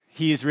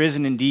He is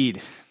risen indeed.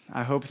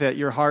 I hope that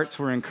your hearts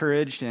were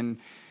encouraged and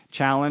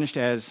challenged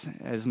as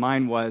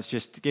mine was,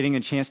 just getting a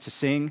chance to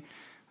sing.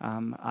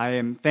 I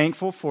am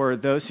thankful for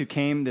those who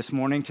came this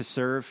morning to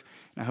serve,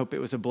 and I hope it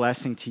was a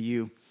blessing to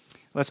you.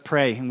 Let's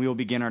pray, and we will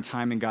begin our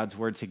time in God's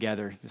Word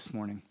together this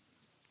morning.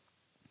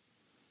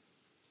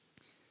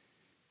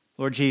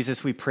 Lord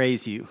Jesus, we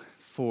praise you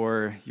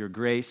for your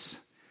grace.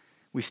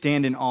 We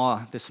stand in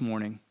awe this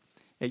morning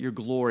at your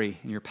glory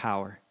and your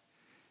power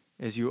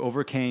as you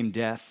overcame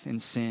death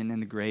and sin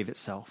and the grave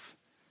itself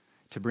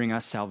to bring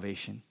us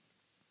salvation.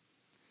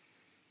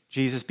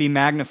 Jesus, be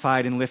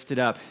magnified and lifted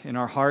up in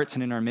our hearts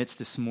and in our midst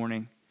this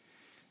morning.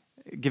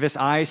 Give us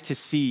eyes to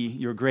see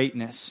your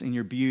greatness and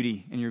your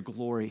beauty and your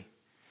glory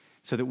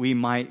so that we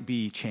might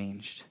be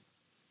changed.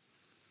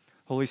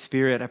 Holy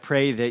Spirit, I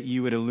pray that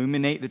you would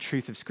illuminate the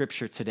truth of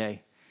Scripture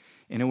today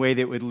in a way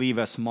that would leave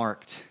us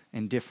marked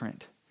and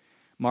different,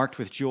 marked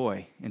with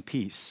joy and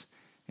peace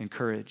and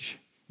courage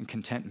and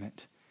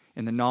contentment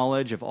in the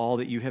knowledge of all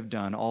that you have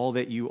done, all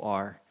that you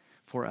are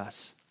for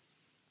us.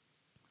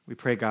 We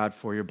pray, God,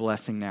 for your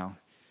blessing now.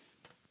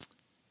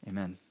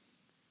 Amen.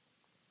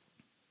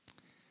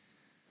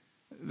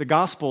 The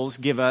Gospels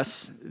give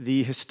us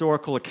the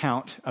historical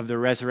account of the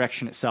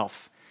resurrection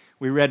itself.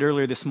 We read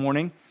earlier this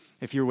morning,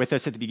 if you were with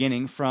us at the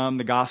beginning, from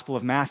the Gospel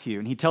of Matthew,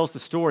 and he tells the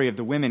story of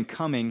the women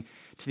coming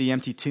to the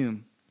empty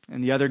tomb.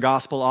 And the other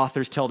Gospel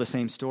authors tell the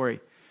same story.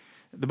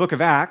 The book of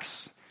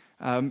Acts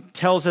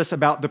tells us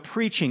about the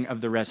preaching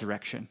of the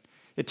resurrection.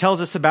 It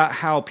tells us about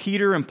how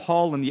Peter and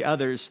Paul and the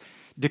others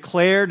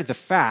declared the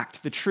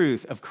fact, the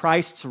truth of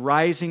Christ's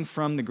rising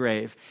from the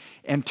grave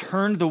and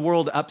turned the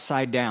world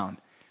upside down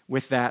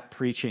with that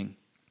preaching.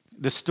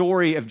 The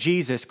story of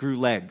Jesus grew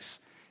legs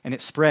and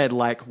it spread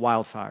like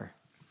wildfire.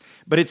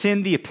 But it's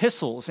in the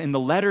epistles, in the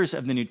letters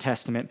of the New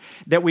Testament,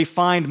 that we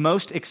find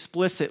most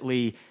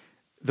explicitly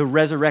the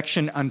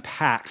resurrection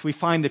unpacked. We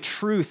find the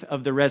truth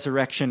of the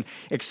resurrection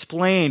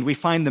explained. We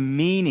find the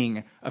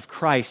meaning of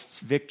Christ's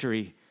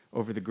victory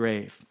over the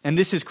grave. And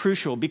this is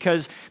crucial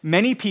because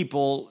many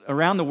people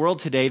around the world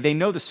today, they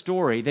know the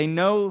story. They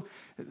know,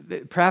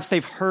 perhaps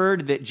they've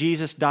heard that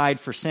Jesus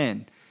died for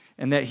sin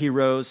and that he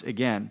rose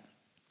again.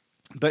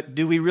 But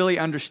do we really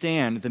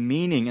understand the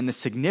meaning and the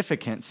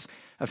significance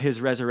of his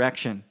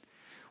resurrection?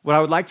 What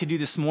I would like to do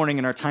this morning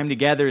in our time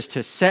together is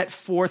to set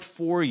forth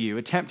for you,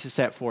 attempt to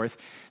set forth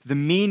the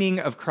meaning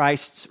of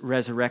Christ's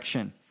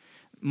resurrection.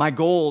 My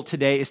goal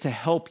today is to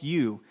help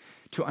you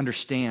to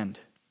understand.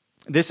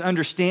 This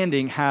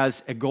understanding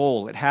has a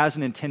goal. It has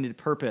an intended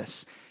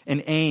purpose,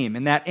 an aim.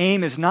 And that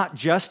aim is not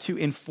just to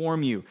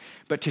inform you,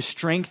 but to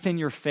strengthen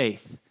your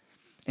faith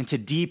and to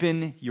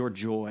deepen your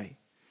joy.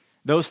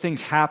 Those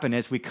things happen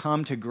as we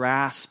come to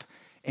grasp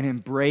and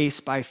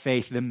embrace by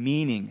faith the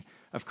meaning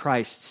of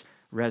Christ's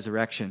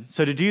resurrection.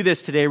 So to do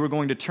this today, we're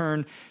going to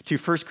turn to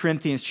 1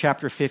 Corinthians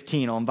chapter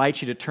 15. I'll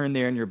invite you to turn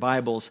there in your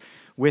Bibles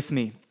with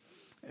me.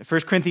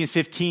 1 Corinthians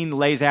 15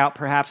 lays out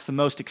perhaps the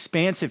most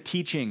expansive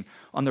teaching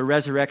on the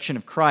resurrection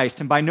of Christ,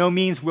 and by no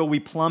means will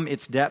we plumb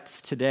its depths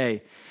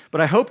today.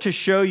 But I hope to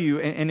show you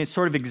and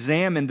sort of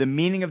examine the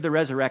meaning of the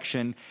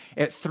resurrection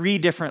at three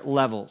different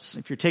levels.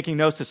 If you're taking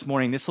notes this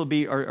morning, this will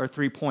be our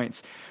 3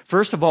 points.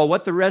 First of all,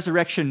 what the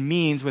resurrection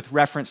means with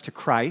reference to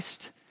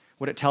Christ,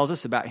 what it tells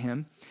us about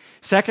him.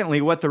 Secondly,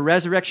 what the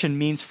resurrection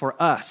means for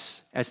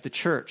us as the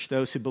church,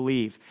 those who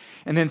believe.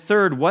 And then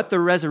third, what the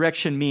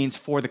resurrection means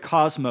for the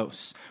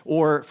cosmos,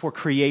 or for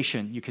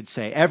creation, you could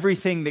say.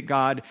 Everything that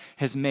God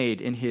has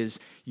made in his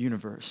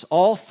universe.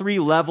 All three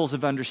levels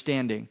of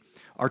understanding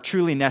are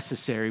truly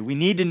necessary. We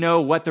need to know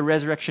what the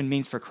resurrection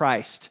means for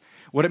Christ,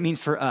 what it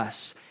means for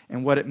us,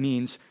 and what it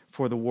means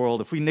for the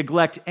world. If we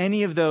neglect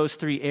any of those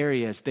three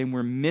areas, then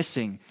we're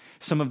missing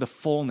some of the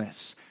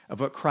fullness of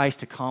what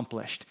Christ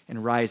accomplished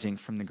in rising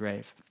from the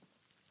grave.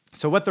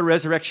 So what the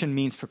resurrection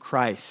means for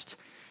Christ,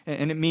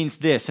 and it means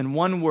this, in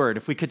one word,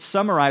 if we could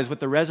summarize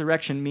what the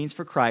resurrection means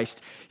for Christ,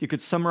 you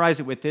could summarize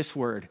it with this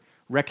word,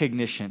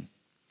 recognition.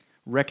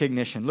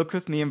 Recognition. Look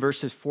with me in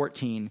verses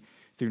 14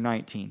 through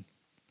 19.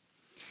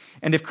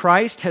 And if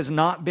Christ has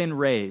not been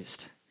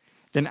raised,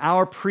 then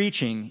our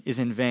preaching is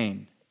in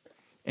vain,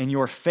 and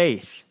your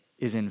faith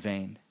is in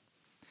vain.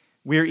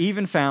 We are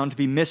even found to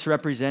be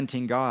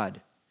misrepresenting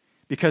God,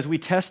 because we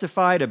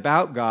testified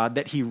about God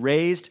that he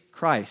raised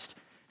Christ,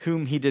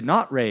 whom he did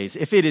not raise,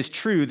 if it is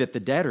true that the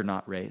dead are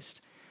not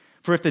raised.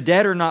 For if the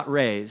dead are not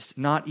raised,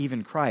 not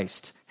even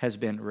Christ has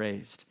been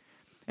raised.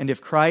 And if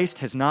Christ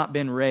has not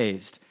been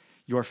raised,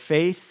 your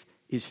faith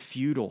is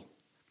futile,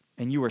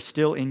 and you are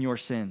still in your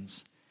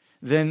sins.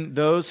 Then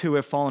those who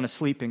have fallen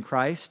asleep in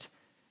Christ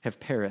have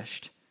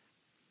perished.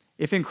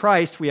 If in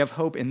Christ we have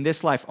hope in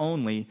this life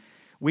only,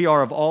 we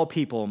are of all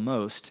people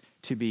most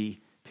to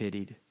be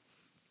pitied.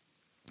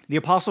 The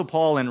Apostle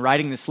Paul, in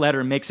writing this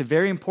letter, makes a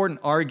very important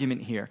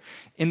argument here.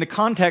 In the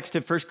context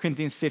of 1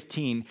 Corinthians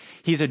 15,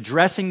 he's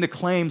addressing the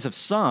claims of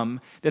some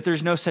that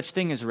there's no such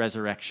thing as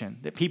resurrection,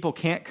 that people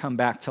can't come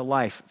back to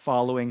life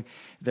following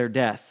their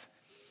death.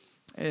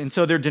 And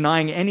so they're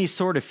denying any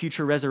sort of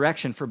future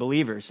resurrection for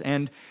believers.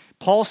 And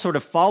Paul sort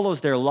of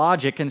follows their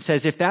logic and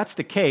says, if that's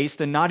the case,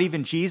 then not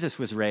even Jesus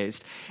was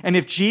raised. And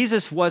if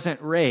Jesus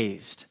wasn't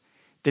raised,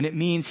 then it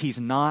means he's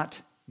not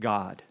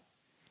God,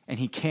 and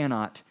he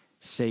cannot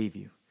save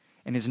you,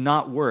 and is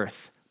not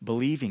worth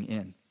believing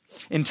in.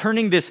 In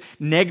turning this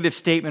negative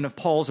statement of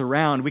Paul's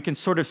around, we can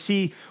sort of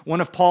see one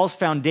of Paul's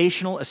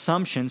foundational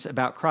assumptions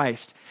about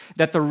Christ,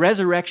 that the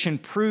resurrection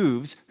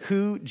proves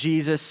who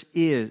Jesus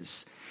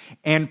is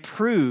and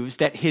proves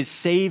that his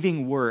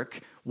saving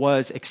work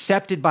was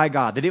accepted by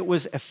God, that it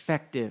was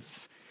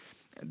effective.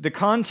 The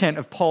content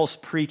of Paul's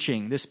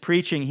preaching, this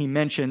preaching he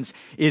mentions,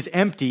 is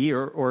empty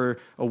or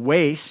a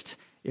waste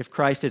if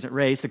Christ isn't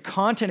raised. The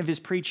content of his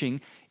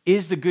preaching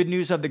is the good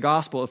news of the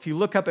gospel. If you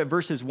look up at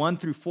verses 1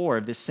 through 4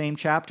 of this same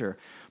chapter,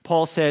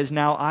 Paul says,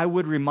 "Now I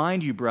would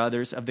remind you,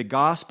 brothers, of the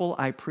gospel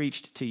I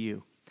preached to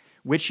you,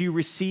 which you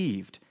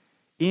received,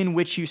 in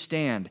which you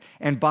stand,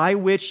 and by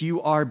which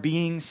you are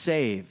being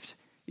saved,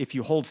 if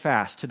you hold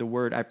fast to the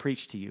word I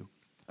preached to you,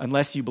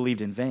 unless you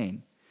believed in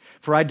vain.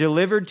 For I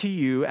delivered to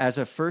you as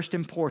of first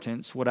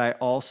importance what I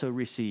also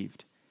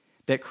received,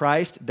 that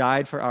Christ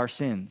died for our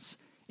sins,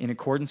 in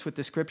accordance with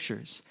the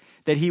Scriptures,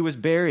 that he was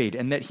buried,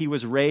 and that he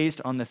was raised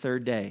on the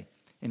third day,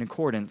 in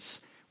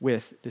accordance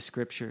with the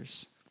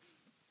Scriptures."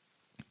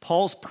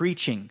 Paul's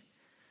preaching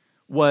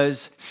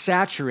was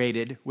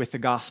saturated with the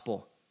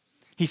gospel.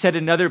 He said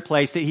in another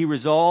place that he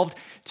resolved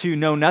to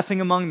know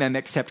nothing among them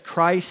except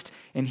Christ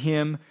and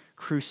him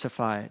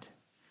crucified.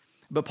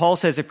 But Paul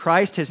says if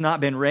Christ has not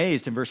been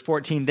raised, in verse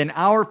 14, then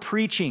our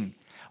preaching,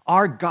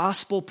 our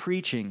gospel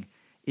preaching,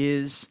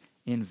 is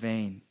in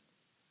vain.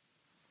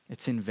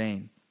 It's in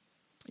vain.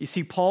 You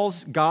see,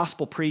 Paul's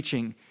gospel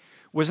preaching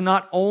was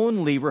not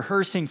only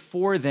rehearsing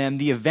for them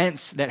the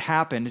events that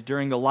happened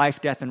during the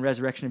life, death, and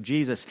resurrection of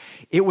Jesus.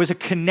 It was a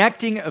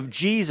connecting of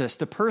Jesus,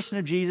 the person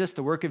of Jesus,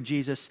 the work of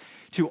Jesus,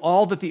 to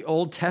all that the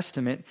Old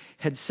Testament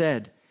had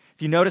said.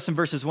 If you notice in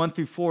verses 1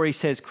 through 4, he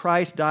says,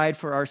 Christ died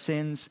for our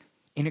sins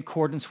in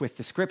accordance with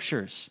the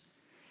Scriptures,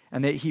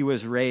 and that he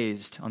was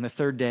raised on the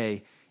third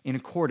day in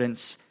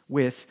accordance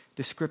with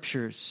the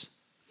Scriptures.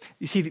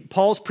 You see,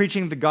 Paul's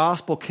preaching of the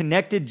gospel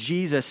connected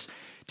Jesus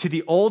to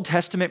the Old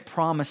Testament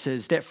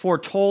promises that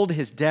foretold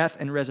his death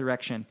and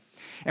resurrection.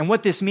 And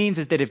what this means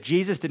is that if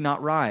Jesus did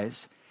not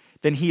rise,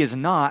 then he is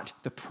not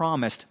the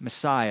promised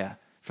Messiah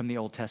from the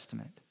Old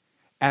Testament,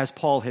 as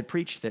Paul had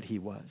preached that he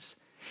was.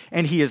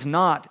 And he is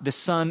not the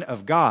Son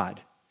of God,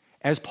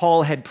 as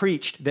Paul had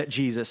preached that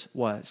Jesus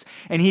was.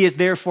 And he is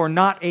therefore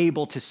not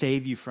able to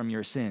save you from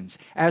your sins,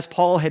 as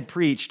Paul had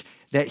preached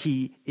that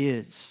he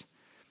is.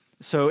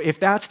 So if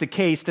that's the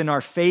case, then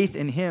our faith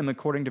in him,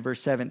 according to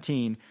verse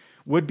 17,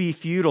 would be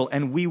futile,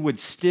 and we would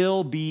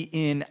still be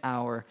in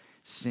our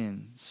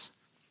sins.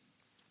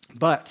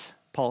 But,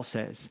 Paul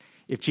says,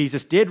 if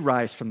Jesus did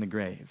rise from the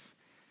grave,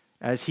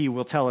 as he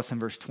will tell us in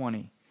verse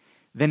 20,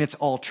 then it's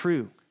all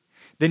true.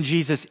 Then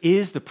Jesus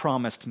is the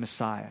promised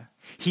Messiah.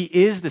 He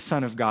is the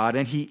Son of God,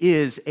 and he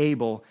is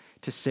able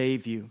to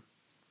save you.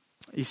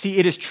 You see,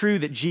 it is true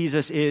that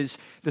Jesus is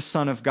the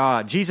Son of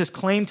God. Jesus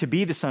claimed to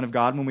be the Son of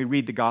God when we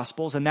read the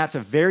Gospels, and that's a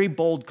very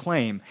bold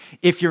claim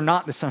if you're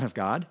not the Son of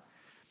God.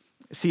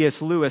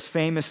 C.S. Lewis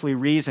famously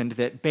reasoned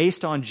that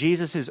based on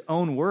Jesus'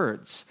 own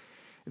words,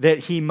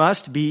 that he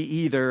must be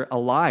either a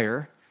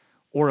liar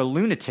or a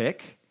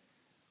lunatic,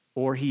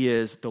 or he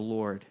is the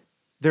Lord.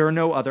 There are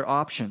no other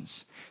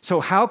options. So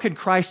how could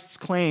Christ's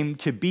claim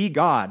to be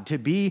God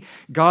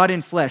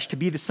in flesh, to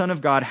be the Son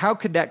of God, how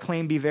could that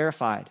claim be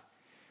verified?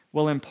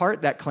 Well, in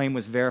part, that claim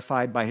was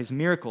verified by his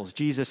miracles.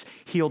 Jesus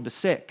healed the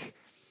sick.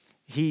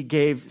 He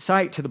gave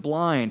sight to the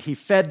blind. He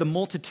fed the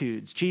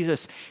multitudes.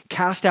 Jesus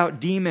cast out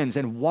demons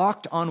and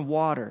walked on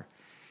water.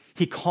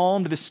 He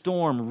calmed the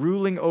storm,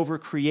 ruling over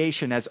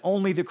creation as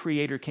only the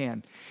Creator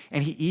can.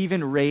 And he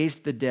even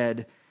raised the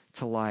dead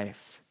to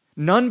life.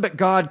 None but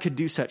God could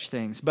do such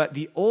things. But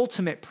the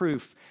ultimate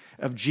proof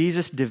of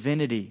Jesus'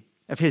 divinity,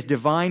 of his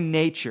divine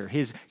nature,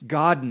 his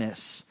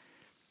godness,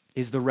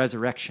 is the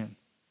resurrection.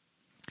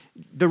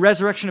 The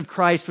resurrection of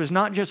Christ was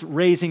not just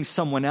raising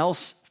someone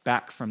else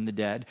back from the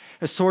dead,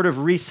 a sort of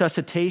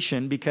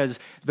resuscitation because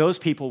those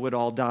people would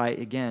all die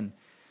again.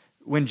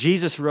 When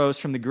Jesus rose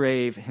from the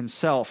grave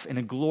himself in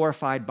a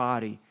glorified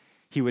body,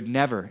 he would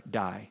never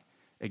die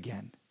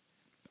again.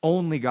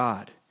 Only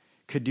God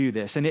could do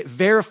this. And it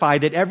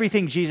verified that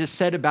everything Jesus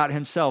said about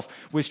himself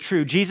was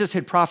true. Jesus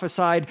had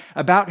prophesied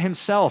about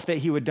himself that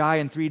he would die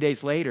and 3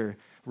 days later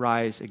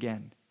rise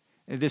again.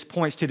 And this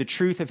points to the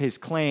truth of his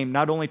claim,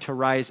 not only to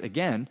rise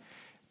again,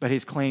 but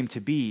his claim to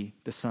be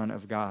the Son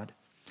of God.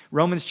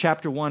 Romans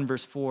chapter 1,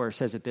 verse 4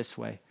 says it this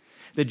way,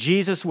 that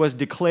Jesus was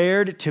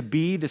declared to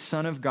be the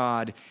Son of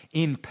God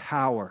in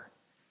power,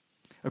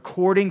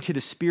 according to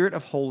the Spirit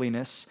of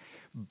holiness,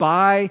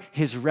 by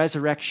his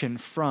resurrection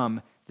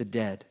from the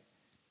dead.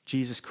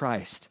 Jesus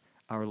Christ,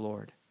 our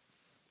Lord.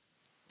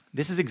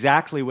 This is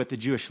exactly what the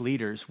Jewish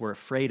leaders were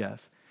afraid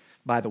of,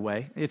 by the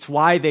way. It's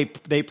why they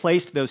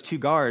placed those two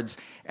guards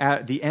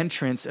at the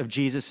entrance of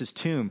Jesus'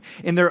 tomb.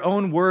 In their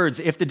own words,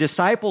 if the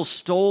disciples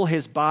stole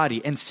his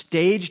body and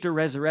staged a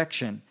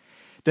resurrection,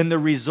 then the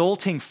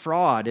resulting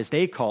fraud, as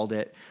they called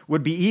it,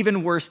 would be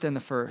even worse than the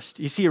first.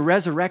 You see, a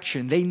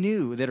resurrection, they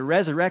knew that a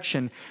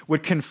resurrection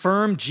would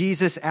confirm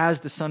Jesus as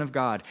the Son of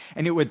God,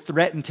 and it would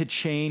threaten to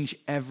change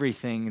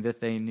everything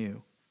that they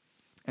knew.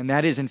 And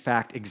that is, in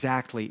fact,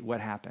 exactly what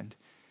happened.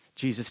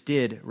 Jesus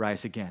did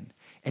rise again,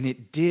 and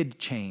it did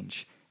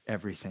change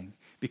everything,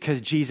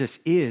 because Jesus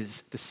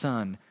is the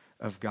Son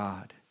of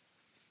God.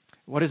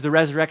 What does the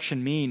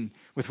resurrection mean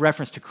with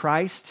reference to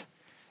Christ?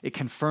 It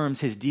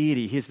confirms his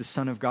deity. He is the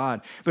Son of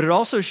God. But it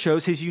also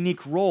shows his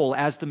unique role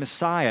as the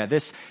Messiah.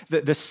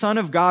 The Son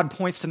of God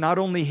points to not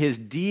only his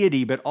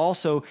deity, but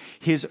also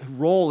his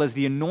role as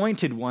the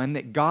anointed one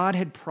that God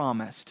had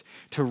promised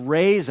to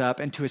raise up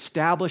and to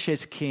establish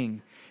as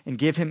king and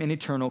give him an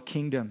eternal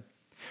kingdom.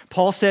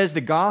 Paul says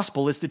the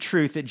gospel is the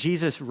truth that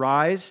Jesus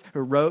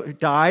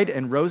died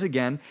and rose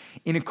again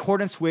in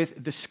accordance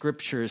with the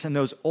scriptures. And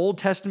those Old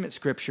Testament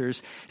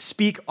scriptures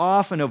speak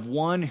often of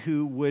one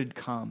who would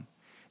come,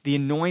 the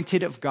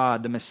anointed of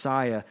God, the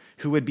Messiah,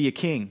 who would be a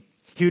king.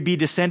 He would be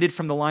descended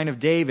from the line of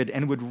David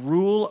and would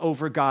rule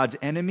over God's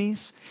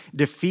enemies,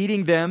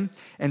 defeating them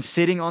and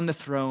sitting on the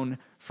throne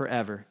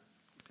forever.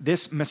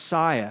 This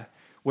Messiah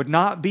would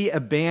not be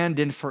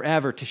abandoned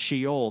forever to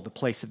Sheol, the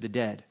place of the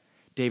dead,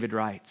 David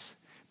writes,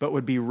 but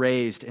would be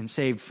raised and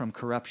saved from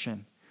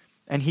corruption.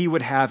 And he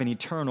would have an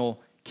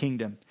eternal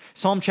kingdom.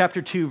 Psalm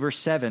chapter 2, verse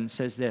 7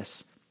 says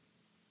this,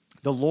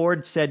 "The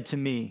Lord said to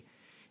me,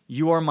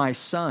 'You are my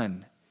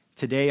son.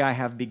 Today I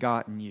have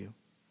begotten you.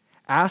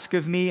 Ask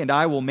of me, and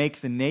I will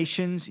make the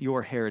nations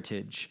your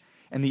heritage,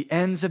 and the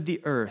ends of the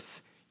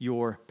earth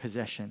your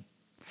possession.'"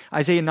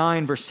 Isaiah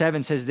 9, verse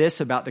 7 says this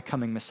about the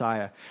coming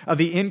Messiah, "Of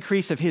the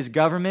increase of his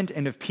government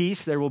and of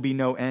peace there will be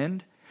no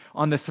end,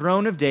 on the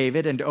throne of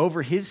David and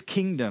over his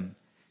kingdom,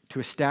 to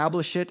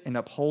establish it and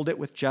uphold it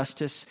with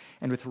justice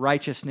and with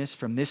righteousness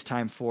from this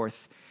time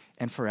forth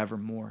and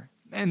forevermore."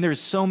 And there's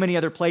so many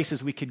other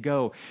places we could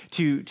go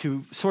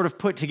to sort of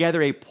put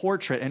together a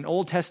portrait, an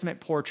Old Testament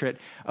portrait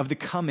of the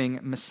coming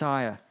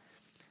Messiah.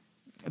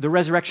 The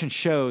resurrection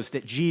shows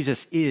that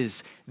Jesus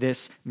is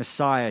this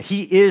Messiah.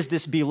 He is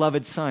this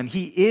beloved Son.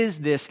 He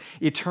is this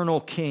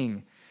eternal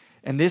King.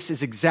 And this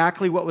is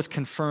exactly what was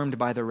confirmed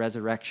by the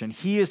resurrection.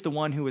 He is the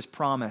one who was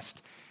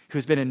promised,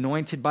 who's been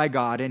anointed by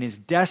God and is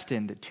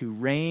destined to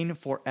reign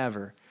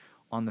forever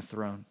on the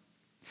throne.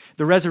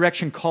 The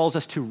resurrection calls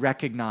us to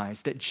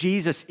recognize that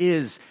Jesus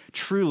is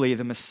truly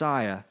the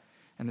Messiah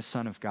and the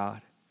Son of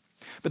God.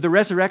 But the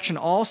resurrection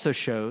also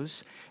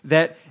shows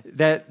that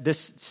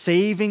this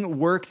saving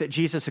work that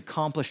Jesus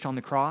accomplished on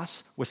the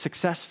cross was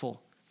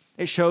successful.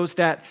 It shows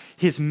that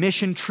his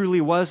mission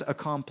truly was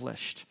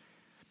accomplished.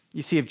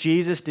 You see, if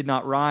Jesus did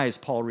not rise,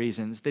 Paul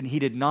reasons, then he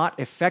did not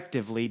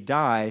effectively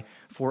die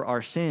for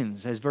our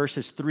sins, as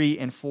verses 3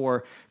 and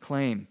 4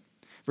 claim.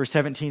 Verse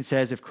 17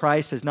 says, "If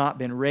Christ has not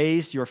been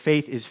raised, your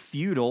faith is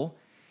futile,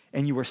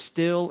 and you are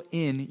still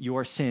in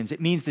your sins."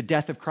 It means the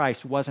death of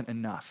Christ wasn't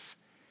enough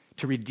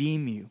to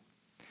redeem you,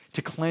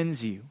 to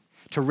cleanse you,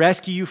 to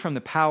rescue you from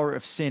the power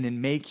of sin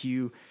and make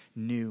you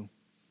new.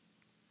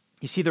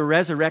 You see, the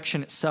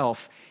resurrection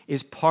itself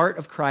is part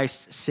of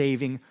Christ's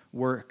saving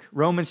work.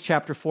 Romans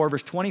chapter 4,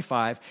 verse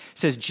 25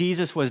 says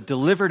Jesus was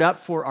delivered up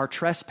for our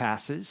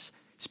trespasses,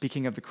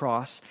 speaking of the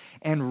cross,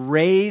 and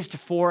raised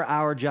for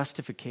our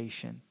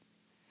justification.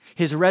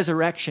 His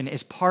resurrection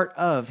is part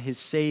of his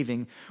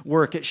saving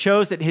work. It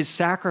shows that his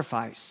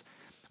sacrifice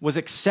was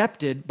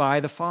accepted by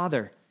the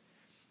Father.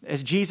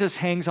 As Jesus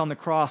hangs on the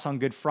cross on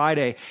Good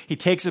Friday, he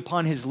takes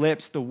upon his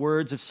lips the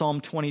words of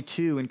Psalm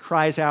 22 and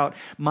cries out,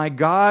 my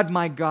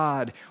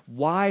God,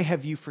 why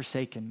have you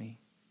forsaken me?"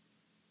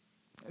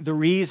 The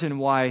reason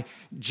why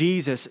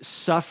Jesus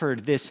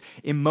suffered this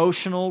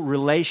emotional,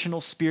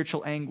 relational,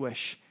 spiritual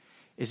anguish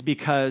is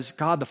because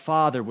God the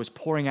Father was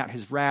pouring out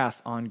his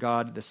wrath on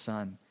God the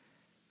Son.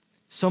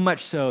 So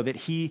much so that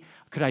he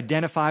could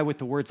identify with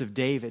the words of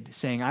David,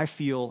 saying, "I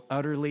feel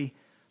utterly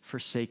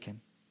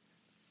forsaken."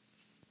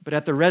 But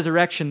at the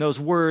resurrection, those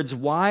words,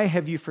 "Why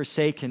have you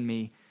forsaken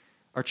me?"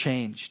 are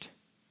changed.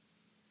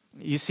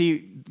 You see,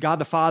 God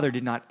the Father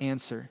did not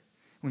answer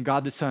when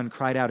God the Son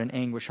cried out in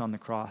anguish on the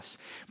cross.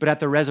 But at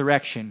the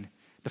resurrection,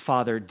 the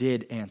Father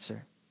did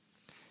answer.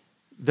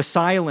 The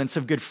silence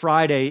of Good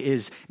Friday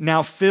is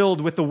now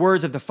filled with the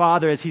words of the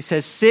Father as he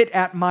says, "Sit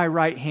at my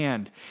right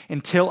hand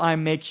until I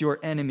make your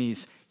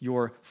enemies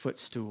your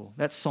footstool."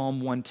 That's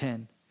Psalm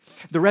 110.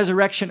 The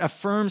resurrection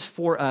affirms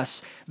for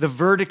us the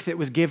verdict that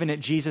was given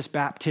at Jesus'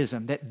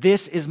 baptism, that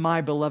this is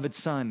my beloved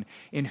Son,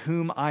 in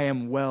whom I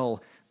am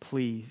well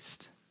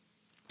pleased.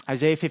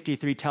 Isaiah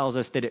 53 tells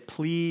us that it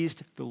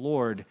pleased the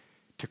Lord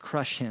to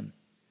crush him.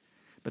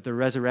 But the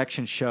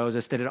resurrection shows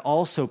us that it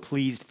also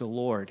pleased the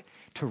Lord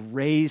to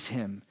raise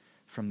him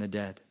from the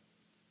dead.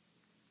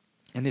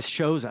 And this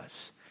shows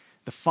us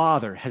the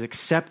Father has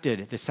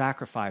accepted the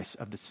sacrifice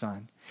of the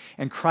Son,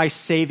 and Christ's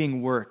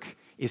saving work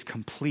is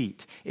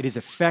complete. It is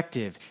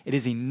effective. It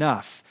is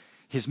enough.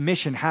 His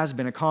mission has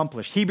been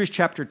accomplished. Hebrews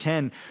chapter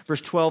 10, verse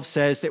 12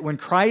 says that when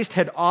Christ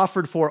had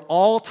offered for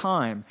all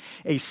time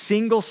a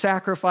single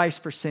sacrifice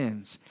for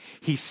sins,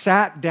 he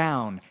sat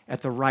down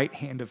at the right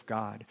hand of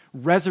God,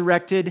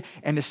 resurrected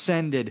and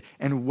ascended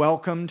and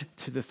welcomed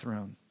to the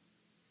throne.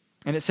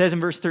 And it says in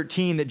verse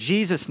 13 that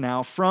Jesus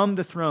now, from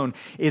the throne,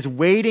 is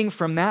waiting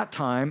from that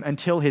time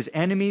until his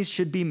enemies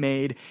should be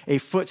made a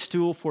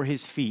footstool for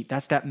his feet.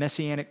 That's that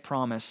messianic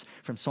promise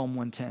from Psalm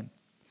 110.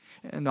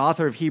 And the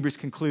author of Hebrews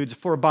concludes,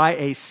 for by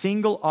a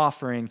single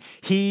offering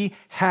he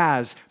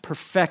has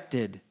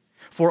perfected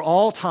for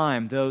all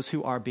time those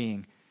who are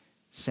being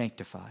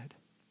sanctified.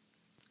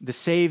 The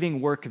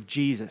saving work of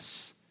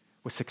Jesus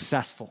was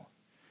successful.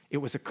 It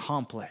was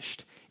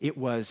accomplished. It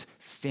was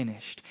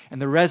finished. And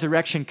the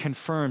resurrection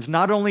confirms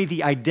not only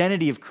the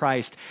identity of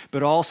Christ,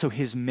 but also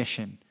his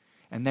mission,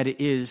 and that it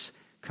is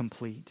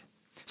complete.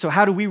 So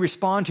how do we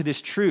respond to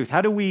this truth? How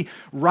do we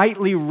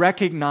rightly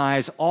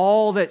recognize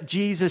all that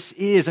Jesus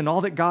is and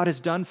all that God has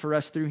done for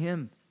us through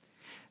him?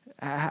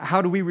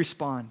 How do we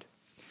respond?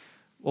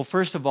 Well,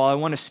 first of all, I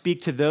want to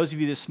speak to those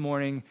of you this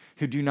morning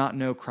who do not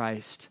know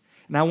Christ.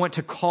 And I want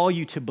to call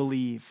you to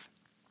believe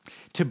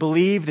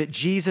that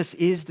Jesus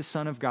is the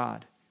Son of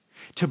God,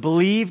 to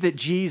believe that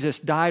Jesus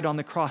died on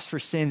the cross for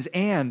sins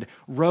and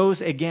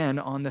rose again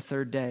on the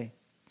third day.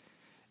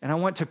 And I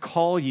want to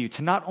call you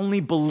to not only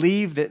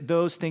believe that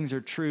those things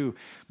are true,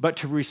 but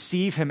to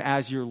receive him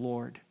as your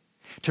Lord,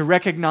 to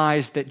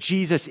recognize that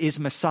Jesus is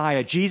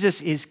Messiah,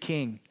 Jesus is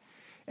King,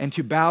 and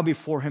to bow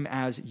before him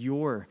as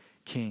your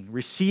King.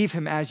 Receive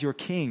him as your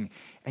King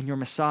and your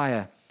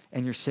Messiah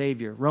and your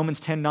Savior.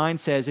 Romans 10:9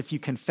 says, if you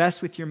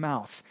confess with your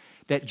mouth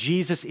that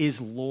Jesus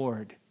is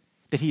Lord,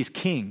 that he is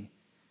King,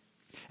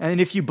 and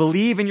if you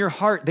believe in your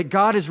heart that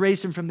God has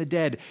raised him from the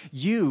dead,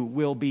 you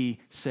will be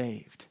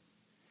saved.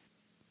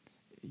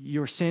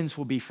 Your sins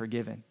will be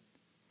forgiven.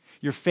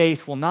 Your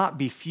faith will not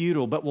be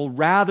futile, but will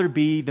rather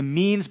be the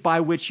means by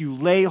which you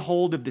lay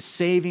hold of the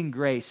saving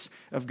grace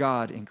of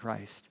God in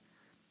Christ.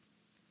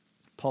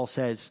 Paul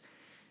says,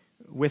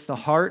 with the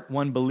heart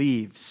one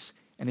believes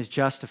and is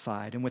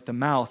justified, and with the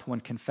mouth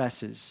one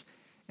confesses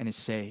and is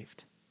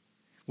saved.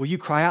 Will you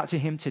cry out to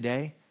him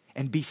today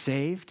and be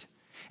saved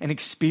and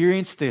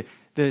experience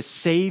the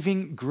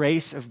saving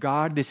grace of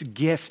God, this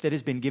gift that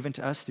has been given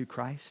to us through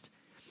Christ?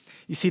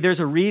 You see, there's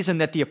a reason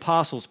that the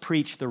apostles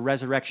preach the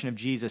resurrection of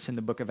Jesus in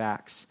the book of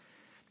Acts.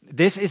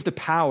 This is the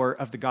power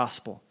of the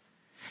gospel.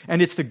 And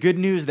it's the good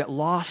news that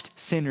lost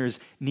sinners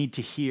need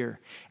to hear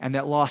and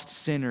that lost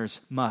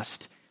sinners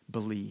must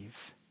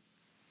believe.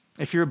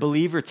 If you're a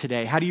believer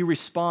today, how do you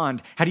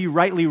respond? How do you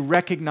rightly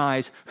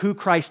recognize who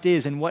Christ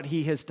is and what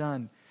he has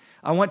done?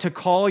 I want to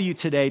call you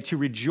today to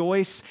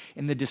rejoice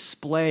in the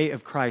display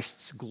of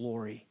Christ's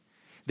glory.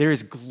 There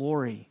is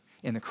glory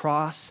in the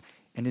cross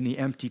and in the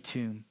empty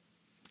tomb.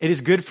 It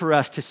is good for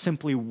us to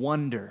simply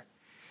wonder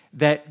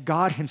that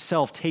God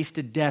himself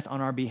tasted death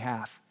on our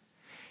behalf.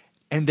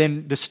 And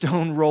then the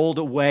stone rolled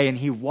away and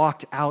he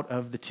walked out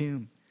of the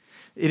tomb.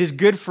 It is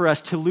good for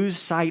us to lose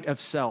sight of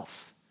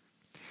self.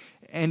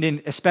 And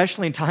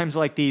especially in times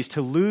like these,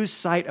 to lose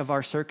sight of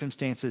our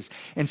circumstances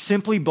and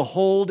simply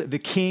behold the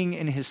King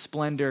in his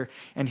splendor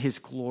and his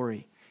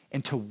glory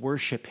and to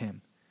worship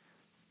him.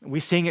 We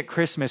sing at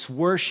Christmas,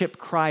 worship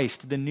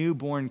Christ, the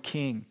newborn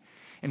King.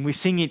 And we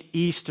sing at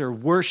Easter,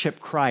 worship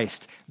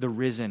Christ, the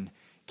risen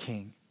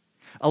King.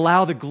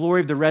 Allow the glory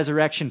of the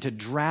resurrection to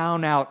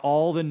drown out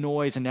all the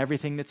noise and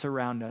everything that's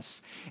around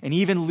us, and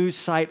even lose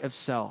sight of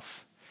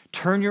self.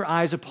 Turn your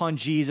eyes upon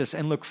Jesus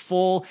and look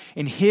full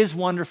in his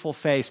wonderful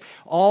face.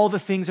 All the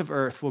things of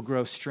earth will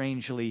grow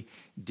strangely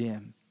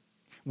dim.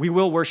 We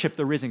will worship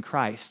the risen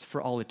Christ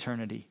for all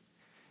eternity.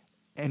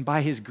 And by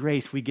his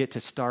grace, we get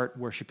to start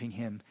worshiping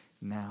him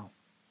now.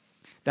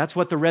 That's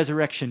what the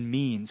resurrection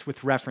means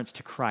with reference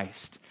to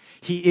Christ.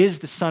 He is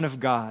the Son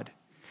of God,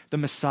 the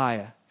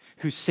Messiah,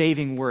 whose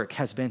saving work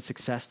has been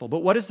successful.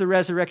 But what does the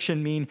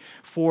resurrection mean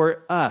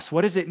for us?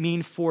 What does it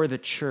mean for the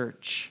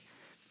church?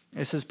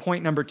 This is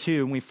point number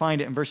 2, and we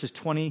find it in verses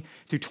 20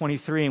 through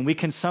 23, and we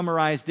can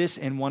summarize this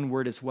in one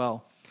word as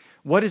well.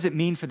 What does it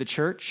mean for the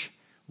church?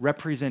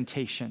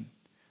 Representation.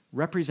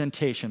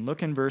 Representation.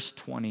 Look in verse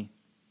 20.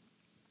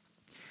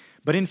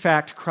 But in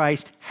fact,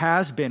 Christ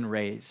has been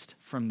raised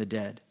from the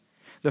dead,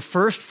 the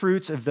first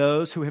fruits of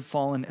those who have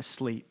fallen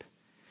asleep.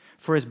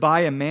 For as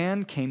by a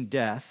man came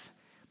death,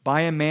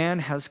 by a man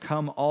has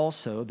come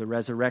also the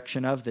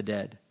resurrection of the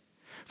dead.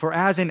 For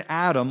as in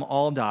Adam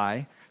all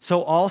die,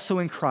 so also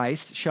in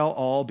Christ shall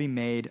all be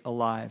made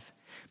alive.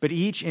 But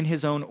each in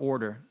his own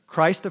order.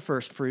 Christ the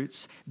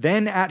firstfruits,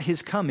 then at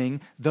his coming,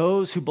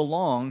 those who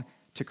belong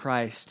to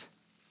Christ.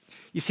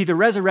 You see, the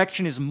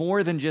resurrection is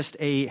more than just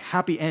a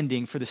happy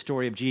ending for the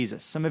story of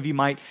Jesus. Some of you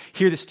might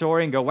hear the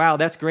story and go, wow,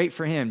 that's great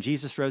for him.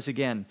 Jesus rose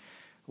again.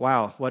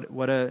 Wow,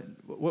 what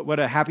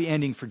a happy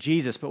ending for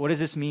Jesus. But what does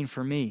this mean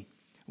for me?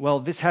 Well,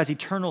 this has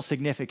eternal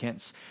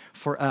significance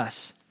for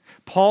us.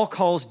 Paul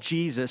calls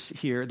Jesus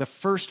here the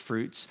first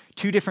fruits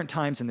 2 different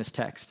times in this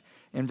text,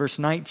 in verse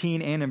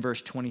 19 and in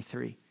verse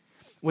 23.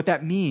 What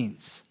that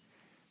means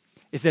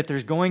is that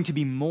there's going to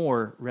be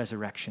more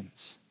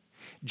resurrections.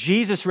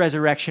 Jesus'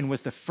 resurrection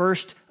was the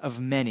first of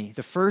many,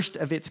 the first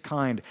of its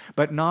kind,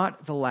 but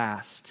not the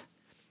last.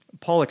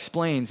 Paul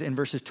explains in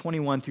verses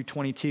 21 through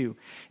 22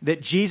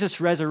 that Jesus'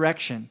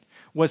 resurrection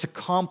was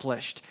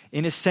accomplished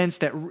in a sense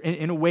that,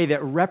 in a way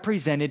that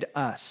represented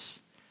us.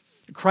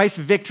 Christ's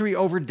victory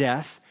over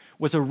death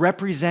was a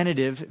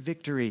representative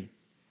victory.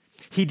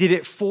 He did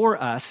it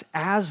for us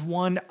as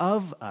one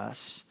of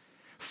us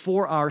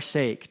for our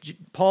sake.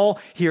 Paul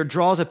here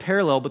draws a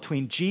parallel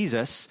between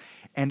Jesus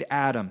and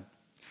Adam.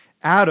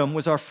 Adam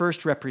was our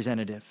first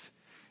representative,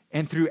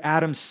 and through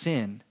Adam's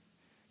sin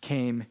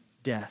came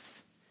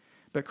death.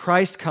 But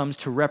Christ comes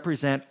to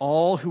represent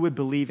all who would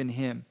believe in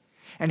him,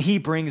 and he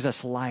brings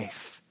us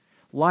life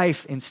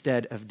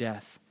instead of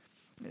death.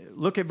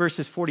 Look at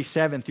verses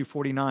 47 through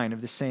 49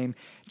 of the same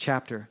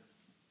chapter.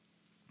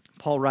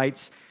 Paul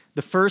writes,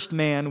 "The first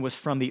man was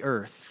from the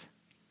earth,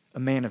 a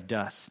man of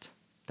dust."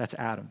 That's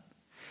Adam.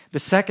 "The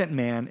second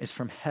man is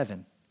from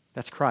heaven."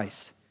 That's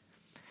Christ.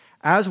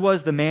 "As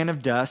was the man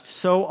of dust,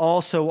 so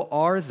also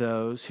are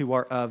those who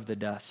are of the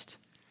dust.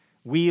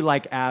 We,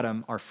 like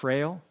Adam, are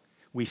frail,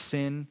 we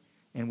sin,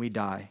 and we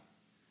die."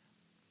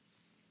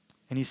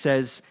 And he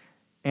says,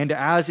 "And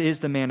as is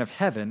the man of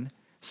heaven,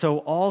 so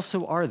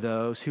also are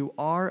those who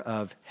are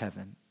of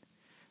heaven.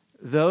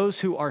 Those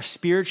who are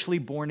spiritually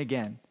born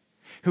again,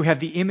 who have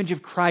the image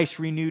of Christ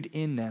renewed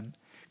in them,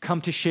 come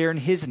to share in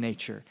his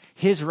nature,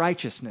 his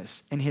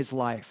righteousness, and his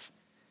life."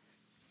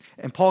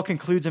 And Paul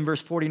concludes in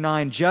verse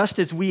 49, "Just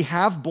as we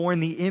have borne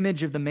the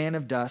image of the man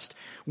of dust,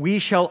 we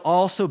shall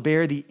also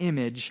bear the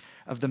image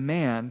of the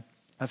man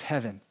of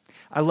heaven."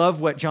 I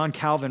love what John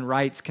Calvin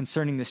writes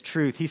concerning this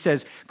truth. He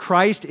says,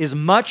 "Christ is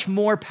much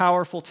more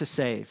powerful to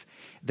save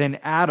than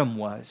Adam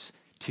was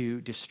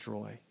to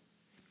destroy."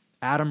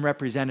 Adam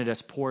represented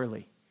us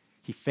poorly.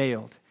 He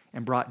failed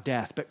and brought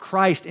death. But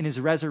Christ, in his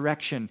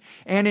resurrection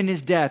and in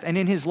his death and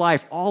in his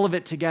life, all of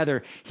it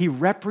together, he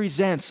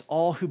represents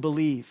all who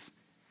believe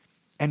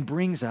and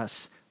brings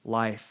us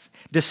life.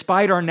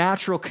 Despite our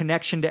natural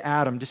connection to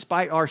Adam,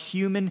 despite our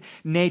human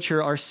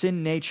nature, our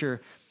sin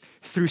nature,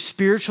 through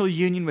spiritual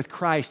union with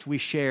Christ, we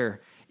share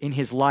in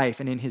his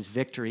life and in his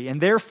victory. And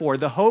therefore,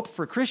 the hope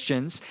for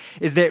Christians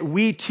is that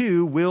we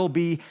too will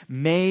be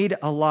made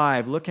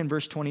alive. Look in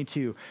verse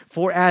 22.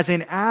 "For as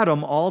in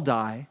Adam all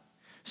die,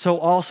 so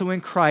also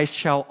in Christ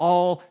shall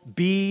all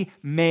be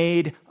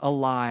made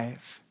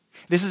alive."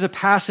 This is a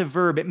passive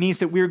verb. It means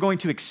that we are going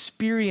to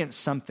experience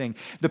something.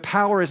 The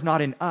power is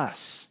not in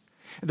us.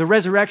 The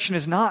resurrection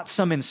is not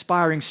some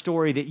inspiring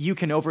story that you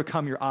can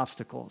overcome your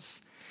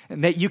obstacles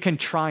and that you can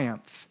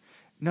triumph.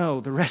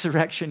 No, the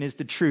resurrection is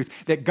the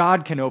truth that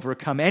God can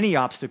overcome any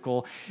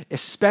obstacle,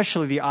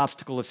 especially the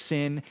obstacle of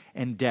sin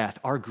and death,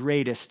 our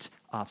greatest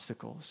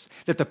obstacles.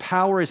 That the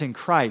power is in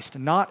Christ,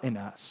 not in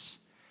us.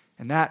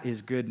 And that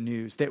is good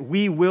news, that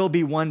we will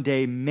be one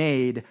day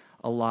made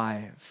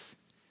alive.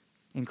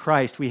 In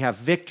Christ, we have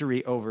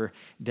victory over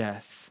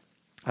death.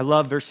 I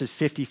love verses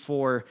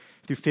 54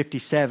 through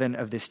 57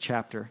 of this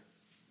chapter.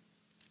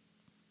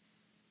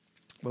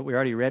 Well, we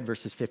already read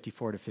verses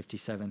 54 to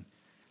 57.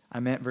 I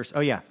meant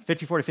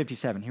 54 to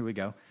 57. Here we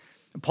go.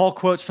 Paul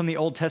quotes from the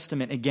Old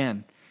Testament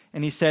again,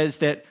 and he says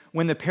that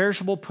when the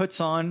perishable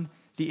puts on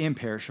the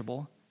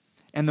imperishable,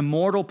 and the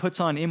mortal puts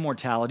on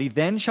immortality,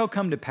 then shall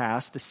come to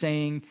pass the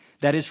saying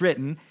that is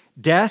written,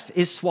 "Death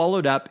is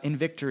swallowed up in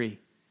victory.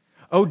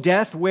 O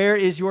death, where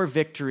is your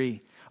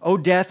victory? O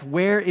death,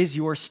 where is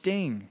your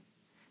sting?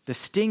 The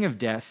sting of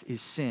death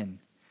is sin,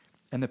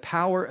 and the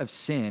power of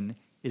sin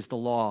is the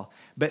law.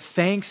 But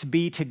thanks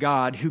be to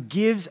God who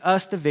gives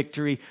us the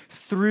victory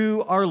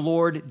through our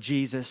Lord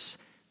Jesus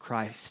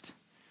Christ."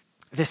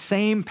 The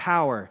same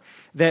power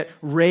that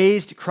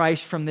raised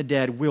Christ from the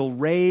dead will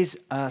raise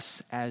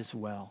us as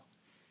well.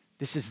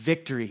 This is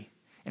victory,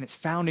 and it's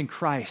found in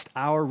Christ,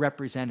 our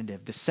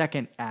representative, the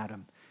second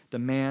Adam, the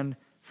man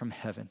from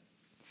heaven.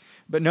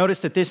 But notice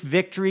that this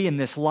victory and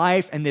this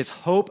life and this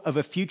hope of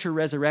a future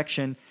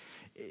resurrection,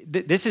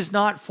 this is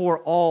not for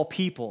all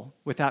people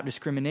without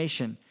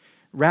discrimination.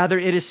 Rather,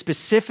 it is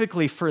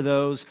specifically for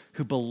those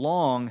who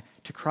belong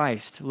to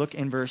Christ. Look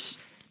in verse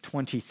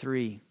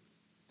 23.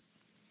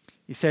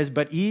 He says,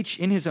 "But each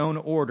in his own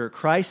order,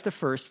 Christ the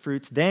first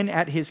fruits, then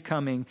at his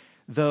coming,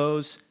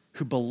 those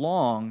who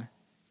belong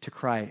to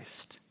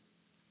Christ."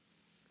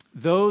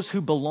 Those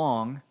who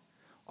belong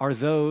are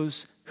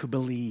those who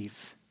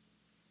believe.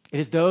 It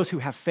is those who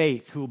have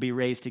faith who will be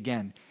raised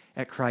again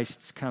at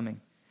Christ's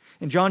coming.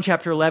 In John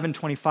chapter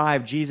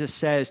 11:25, Jesus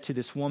says to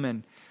this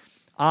woman,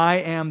 "I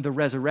am the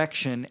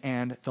resurrection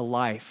and the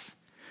life.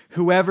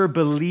 Whoever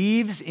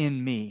believes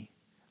in me,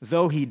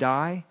 though he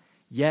die,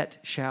 yet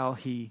shall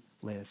he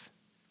live."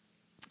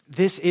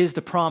 This is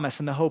the promise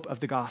and the hope of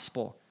the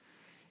gospel.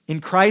 In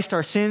Christ,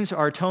 our sins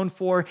are atoned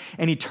for,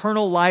 and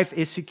eternal life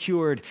is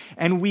secured.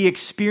 And we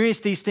experience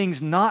these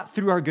things not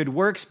through our good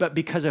works, but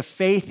because of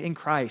faith in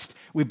Christ.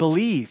 We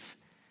believe,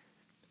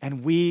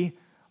 and we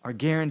are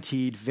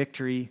guaranteed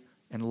victory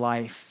and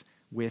life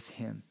with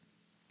him.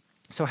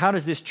 So how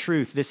does this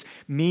truth, this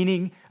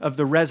meaning of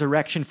the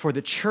resurrection for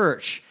the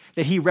church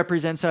that he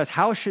represents us,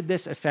 how should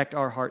this affect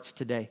our hearts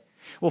today?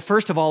 Well,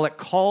 first of all, it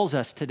calls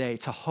us today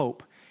to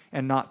hope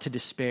and not to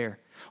despair.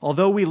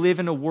 Although we live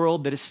in a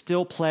world that is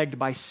still plagued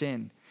by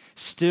sin,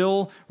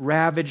 still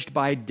ravaged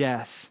by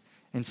death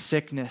and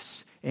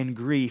sickness and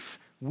grief,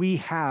 we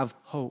have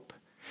hope.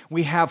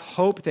 We have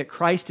hope that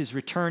Christ is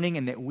returning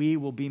and that we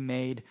will be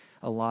made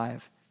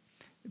alive.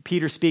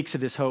 Peter speaks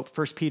of this hope.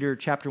 1 Peter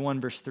chapter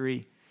 1, verse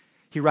 3.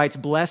 He writes,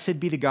 "Blessed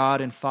be the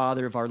God and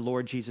Father of our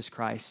Lord Jesus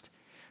Christ.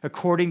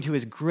 According to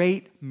his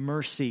great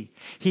mercy,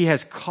 he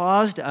has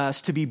caused us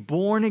to be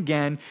born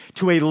again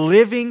to a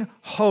living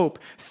hope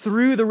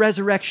through the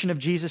resurrection of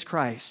Jesus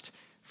Christ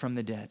from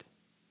the dead."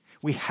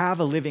 We have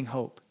a living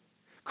hope.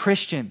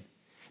 Christian,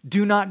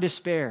 do not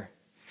despair.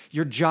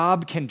 Your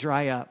job can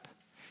dry up.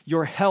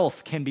 Your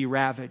health can be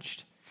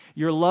ravaged.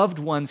 Your loved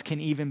ones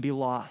can even be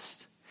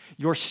lost.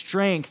 Your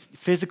strength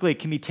physically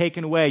can be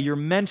taken away. Your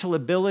mental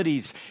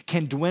abilities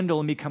can dwindle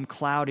and become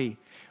cloudy.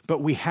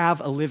 But we have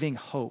a living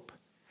hope,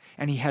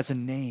 and he has a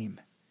name.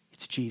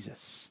 It's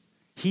Jesus.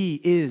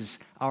 He is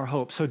our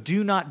hope. So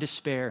do not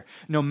despair.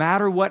 No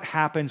matter what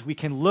happens, we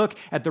can look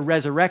at the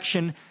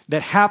resurrection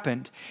that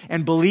happened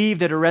and believe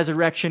that a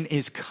resurrection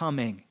is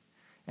coming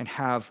and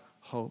have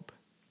hope.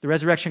 The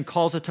resurrection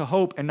calls us to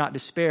hope and not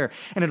despair.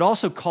 And it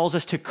also calls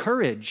us to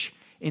courage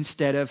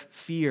instead of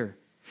fear.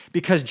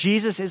 Because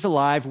Jesus is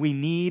alive, we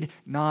need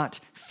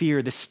not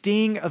fear. The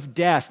sting of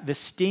death, the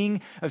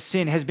sting of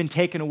sin has been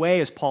taken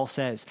away, as Paul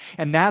says.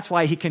 And that's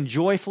why he can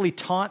joyfully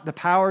taunt the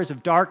powers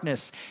of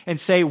darkness and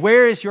say,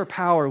 "Where is your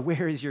power?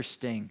 Where is your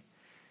sting?"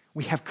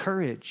 We have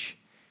courage.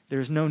 There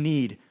is no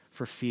need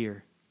for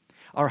fear.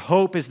 Our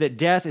hope is that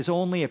death is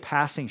only a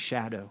passing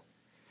shadow,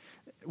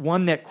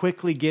 one that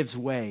quickly gives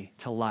way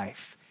to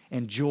life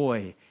and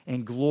joy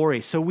and glory.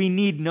 So we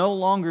need no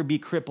longer be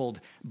crippled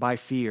by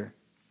fear.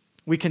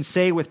 We can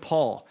say with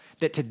Paul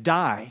that to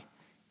die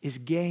is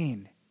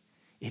gain.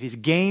 It is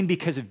gain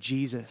because of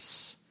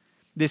Jesus.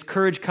 This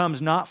courage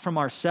comes not from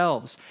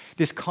ourselves.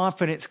 This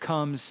confidence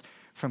comes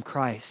from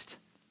Christ.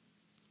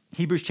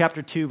 Hebrews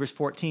chapter 2, verse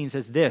 14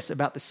 says this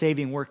about the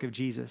saving work of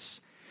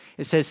Jesus.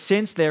 It says,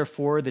 "Since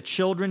therefore the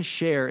children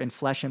share in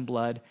flesh and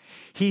blood,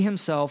 he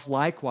himself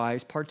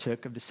likewise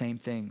partook of the same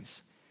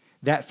things,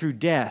 that through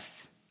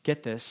death,"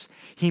 get this,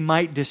 "he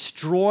might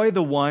destroy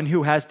the one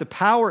who has the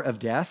power of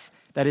death,"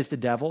 that is the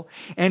devil,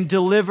 "and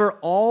deliver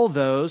all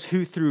those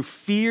who through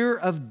fear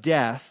of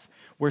death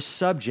were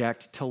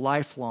subject to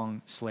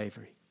lifelong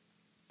slavery."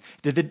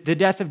 The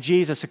death of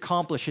Jesus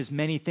accomplishes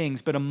many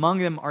things, but among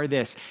them are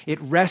this: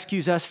 it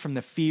rescues us from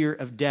the fear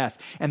of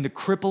death and the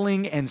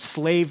crippling and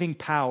enslaving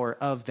power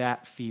of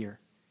that fear.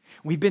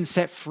 We've been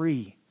set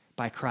free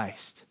by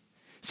Christ.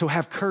 So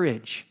have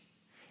courage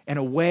and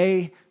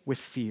away with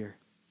fear.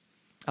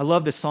 I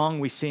love the song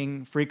we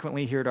sing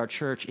frequently here at our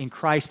church, "In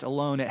Christ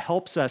Alone." It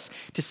helps us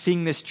to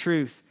sing this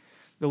truth.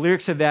 The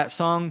lyrics of that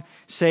song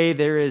say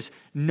there is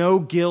no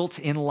guilt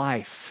in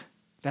life.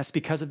 That's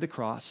because of the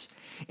cross.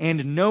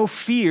 And no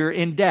fear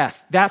in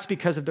death. That's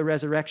because of the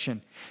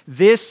resurrection.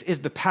 This is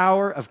the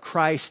power of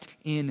Christ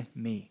in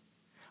me.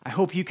 I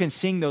hope you can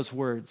sing those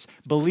words,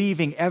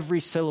 believing every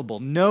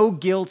syllable. No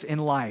guilt in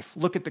life.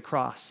 Look at the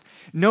cross.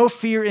 No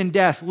fear in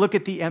death. Look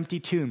at the empty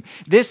tomb.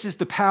 This is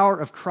the power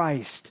of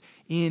Christ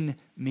in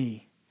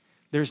me.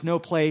 There's no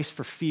place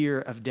for fear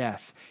of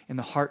death in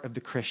the heart of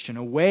the Christian.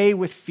 Away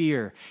with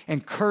fear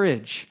and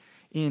courage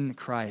in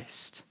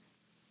Christ.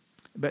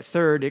 But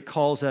third, it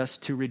calls us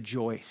to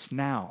rejoice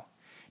now,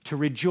 to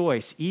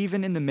rejoice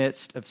even in the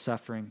midst of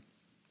suffering.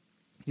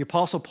 The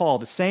Apostle Paul,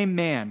 the same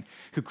man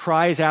who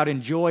cries out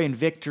in joy and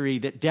victory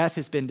that death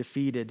has been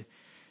defeated,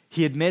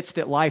 he admits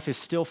that life is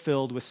still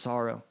filled with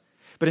sorrow.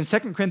 But in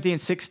 2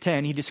 Corinthians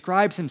 6:10, he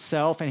describes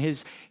himself and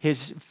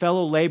his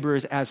fellow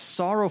laborers as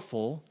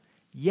sorrowful,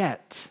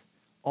 yet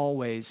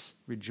always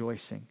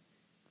rejoicing.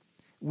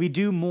 We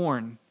do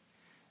mourn,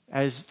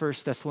 as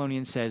 1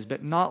 Thessalonians says,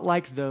 but not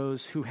like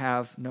those who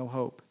have no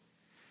hope.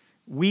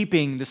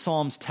 Weeping, the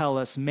Psalms tell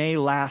us, may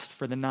last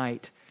for the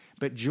night,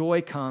 but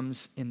joy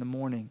comes in the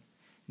morning.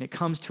 And it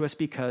comes to us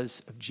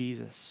because of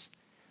Jesus.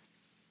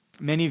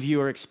 Many of you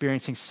are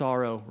experiencing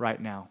sorrow right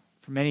now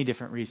for many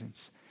different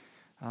reasons.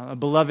 A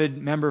beloved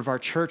member of our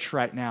church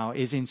right now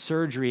is in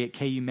surgery at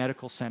KU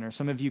Medical Center.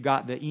 Some of you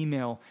got the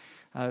email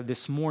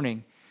this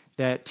morning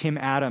that Tim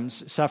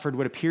Adams suffered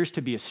what appears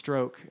to be a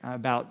stroke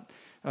about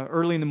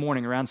early in the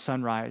morning around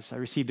sunrise. I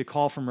received a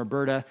call from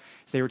Roberta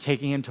as they were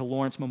taking him to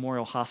Lawrence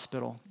Memorial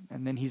Hospital,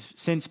 and then he's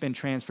since been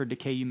transferred to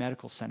KU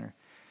Medical Center.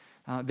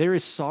 There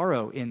is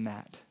sorrow in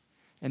that,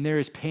 and there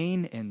is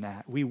pain in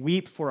that. We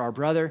weep for our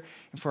brother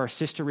and for our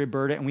sister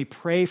Roberta, and we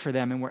pray for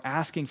them, and we're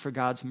asking for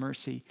God's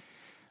mercy.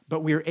 But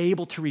we are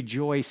able to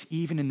rejoice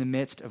even in the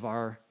midst of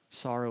our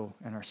sorrow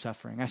and our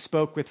suffering. I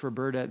spoke with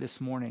Roberta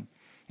this morning,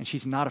 and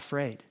she's not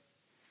afraid.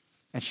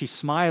 And she's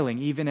smiling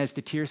even as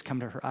the tears come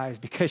to her eyes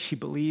because she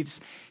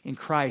believes in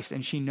Christ,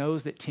 and she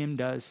knows that Tim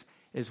does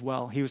as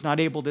well. He was not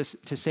able to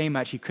say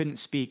much. He couldn't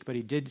speak, but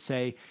he did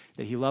say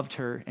that he loved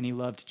her and he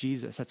loved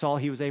Jesus. That's all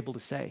he was able to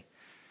say.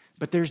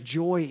 But there's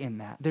joy in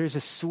that. There's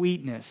a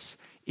sweetness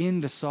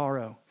in the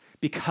sorrow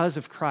because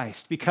of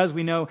Christ, because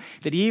we know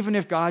that even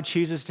if God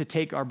chooses to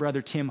take our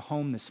brother Tim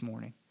home this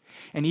morning,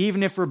 and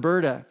even if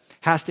Roberta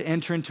has to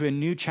enter into a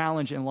new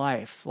challenge in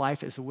life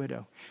as a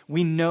widow,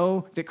 we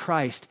know that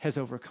Christ has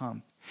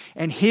overcome.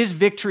 And his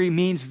victory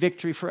means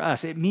victory for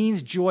us. It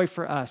means joy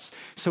for us.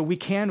 So we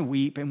can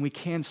weep and we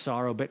can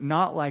sorrow, but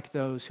not like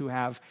those who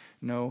have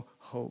no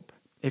hope.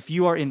 If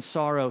you are in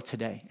sorrow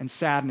today and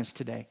sadness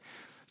today,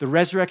 the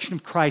resurrection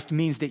of Christ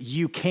means that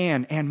you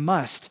can and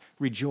must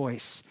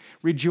rejoice.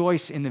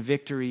 Rejoice in the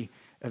victory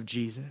of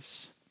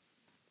Jesus.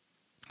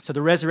 So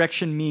the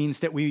resurrection means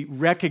that we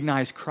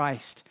recognize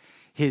Christ,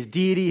 his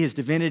deity, his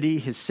divinity,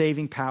 his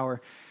saving power.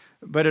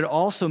 But it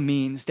also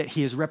means that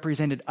he has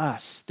represented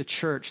us, the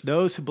church,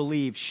 those who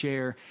believe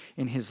share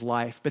in his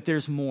life. But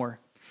there's more.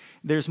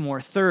 There's more.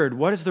 Third,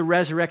 what does the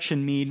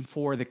resurrection mean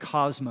for the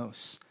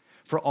cosmos,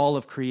 for all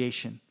of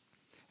creation?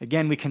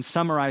 Again, we can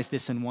summarize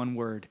this in one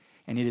word,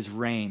 and it is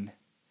rain.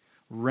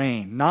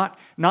 Rain. Not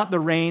the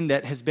rain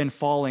that has been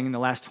falling in the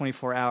last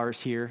 24 hours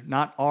here,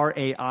 not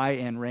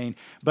R-A-I-N, rain,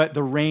 but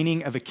the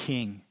reigning of a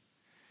king.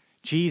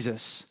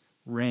 Jesus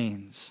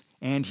reigns,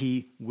 and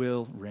he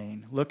will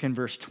reign. Look in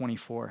verse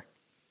 24.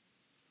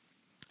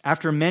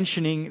 After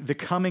mentioning the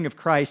coming of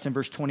Christ in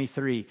verse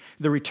 23,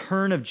 the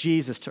return of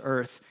Jesus to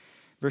earth,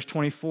 verse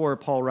 24,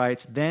 Paul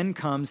writes, "Then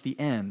comes the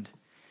end,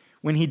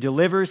 when he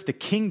delivers the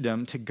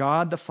kingdom to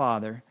God the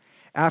Father,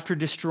 after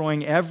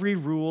destroying every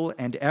rule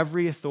and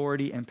every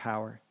authority and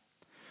power.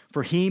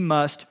 For he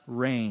must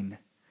reign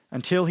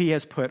until he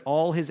has put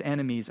all his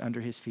enemies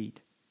under his feet.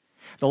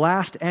 The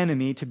last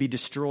enemy to be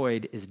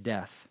destroyed is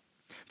death.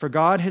 For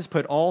God has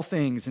put all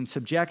things in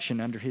subjection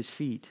under his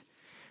feet."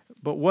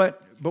 But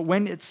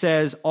when it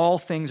says all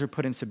things are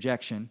put in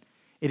subjection,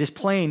 it is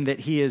plain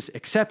that he is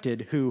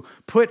accepted who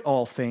put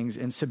all things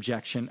in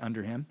subjection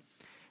under him.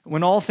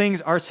 When all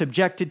things are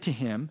subjected to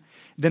him,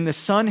 then the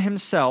Son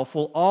himself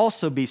will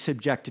also be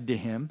subjected to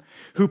him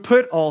who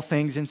put all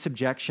things in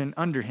subjection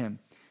under him,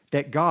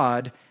 that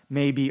God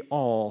may be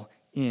all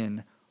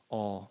in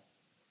all.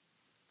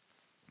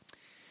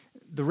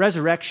 The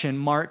resurrection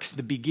marks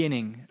the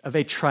beginning of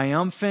a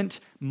triumphant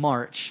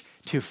march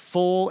to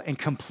full and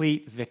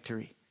complete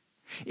victory.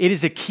 It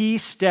is a key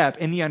step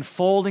in the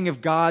unfolding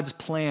of God's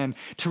plan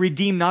to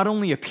redeem not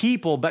only a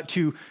people, but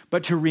to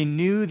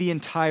renew the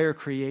entire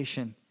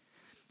creation.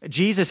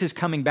 Jesus is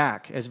coming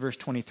back, as verse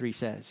 23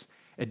 says.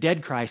 A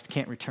dead Christ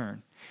can't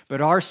return,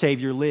 but our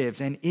Savior lives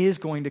and is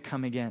going to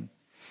come again.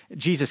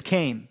 Jesus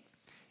came.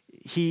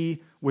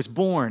 He was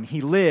born.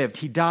 He lived.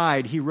 He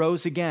died. He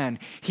rose again.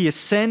 He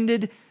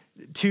ascended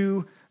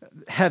to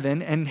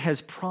heaven and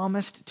has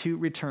promised to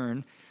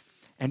return.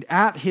 And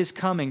at his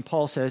coming,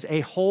 Paul says,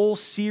 a whole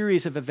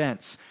series of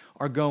events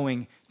are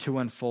going to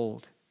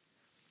unfold.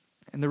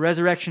 And the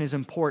resurrection is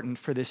important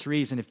for this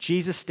reason. If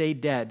Jesus stayed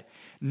dead,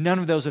 none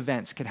of those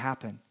events could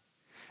happen.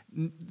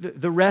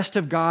 The rest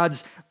of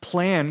God's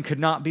plan could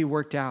not be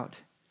worked out.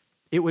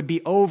 It would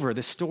be over.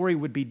 The story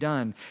would be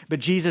done. But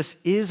Jesus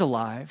is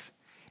alive,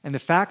 and the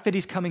fact that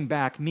he's coming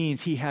back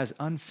means he has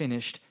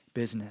unfinished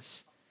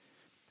business.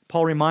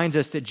 Paul reminds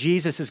us that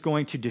Jesus is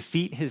going to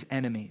defeat his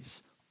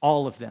enemies,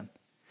 all of them.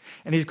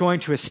 And he's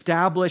going to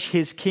establish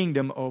his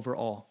kingdom over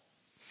all.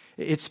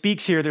 It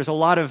speaks here, there's a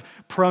lot of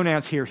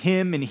pronouns here,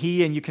 him and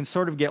he, and you can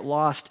sort of get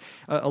lost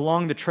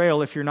along the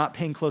trail if you're not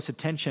paying close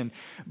attention.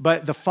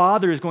 But the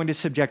Father is going to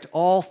subject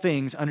all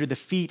things under the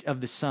feet of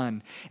the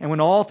Son. And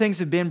when all things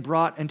have been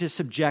brought into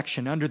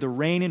subjection under the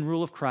reign and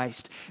rule of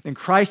Christ, then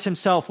Christ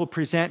himself will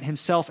present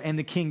himself and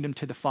the kingdom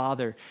to the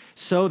Father,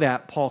 so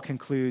that, Paul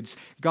concludes,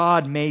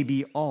 God may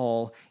be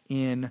all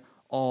in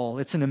all.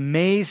 It's an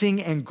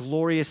amazing and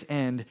glorious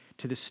end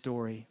to the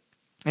story.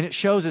 And it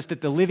shows us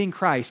that the living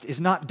Christ is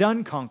not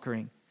done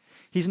conquering.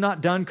 He's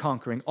not done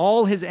conquering.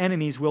 All his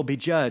enemies will be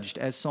judged,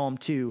 as Psalm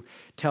 2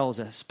 tells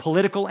us.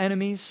 Political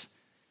enemies,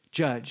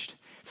 judged.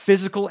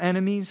 Physical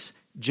enemies,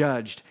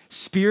 judged.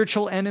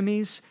 Spiritual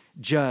enemies,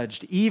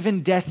 judged.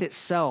 Even death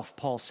itself,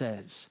 Paul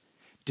says,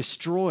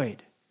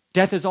 destroyed.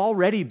 Death has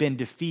already been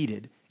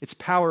defeated, its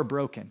power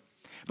broken.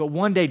 But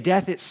one day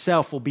death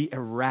itself will be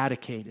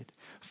eradicated,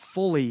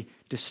 fully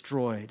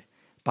destroyed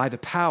by the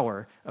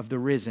power of the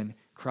risen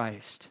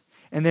Christ.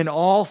 And then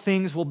all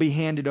things will be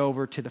handed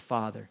over to the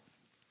Father.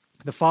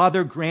 The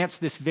Father grants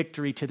this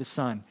victory to the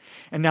Son.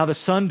 And now the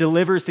Son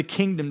delivers the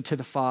kingdom to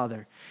the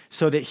Father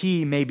so that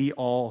he may be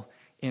all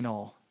in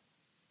all.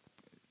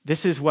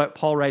 This is what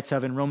Paul writes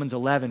of in Romans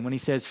 11 when he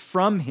says,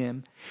 "From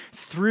him,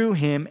 through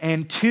him,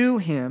 and to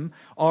him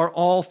are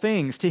all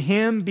things. To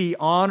him be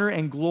honor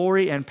and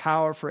glory and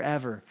power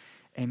forever.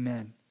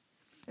 Amen."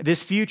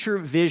 This future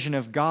vision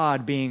of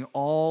God being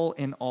all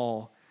in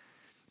all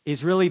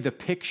is really the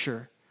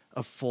picture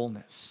of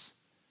fullness.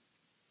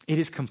 It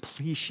is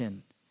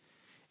completion.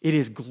 It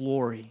is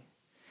glory.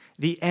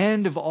 The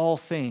end of all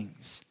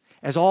things,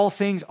 as all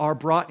things are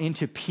brought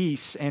into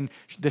peace and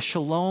the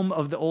shalom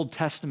of the Old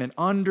Testament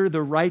under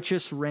the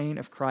righteous reign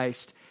of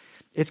Christ,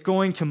 it's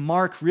going to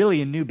mark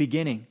really a new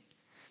beginning.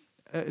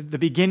 the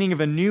beginning of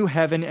a new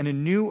heaven and a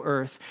new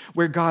earth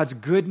where God's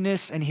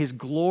goodness and his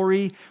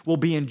glory will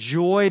be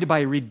enjoyed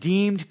by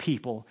redeemed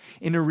people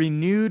in a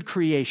renewed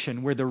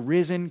creation where the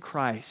risen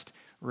Christ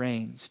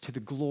reigns to the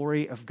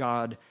glory of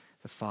God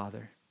the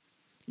Father.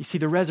 You see,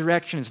 the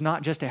resurrection is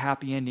not just a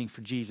happy ending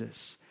for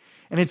Jesus.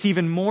 And it's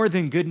even more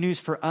than good news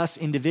for us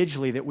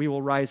individually that we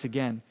will rise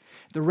again.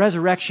 The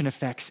resurrection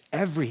affects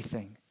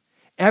everything.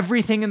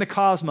 Everything in the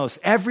cosmos,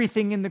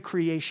 everything in the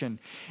creation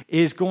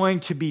is going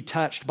to be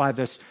touched by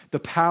the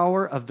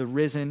power of the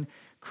risen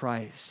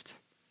Christ.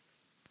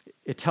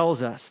 It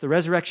tells us, the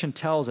resurrection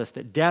tells us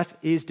that death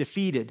is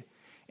defeated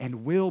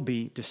and will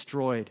be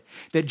destroyed.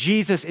 That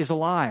Jesus is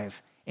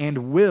alive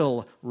and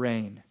will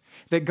reign.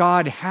 That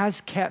God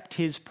has kept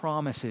his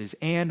promises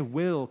and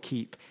will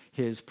keep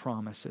his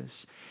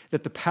promises.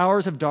 That the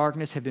powers of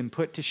darkness have been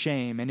put to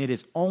shame, and it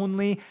is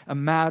only a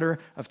matter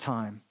of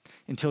time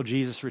until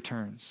Jesus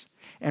returns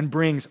and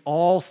brings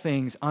all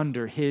things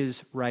under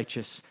his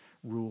righteous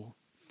rule.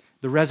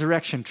 The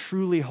resurrection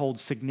truly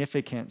holds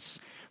significance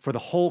for the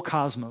whole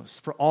cosmos,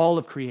 for all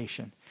of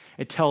creation.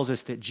 It tells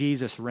us that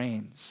Jesus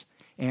reigns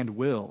and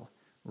will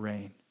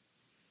reign.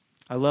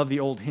 I love the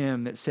old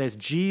hymn that says,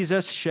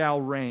 Jesus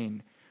shall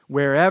reign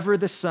wherever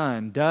the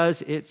sun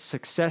does its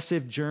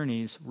successive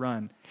journeys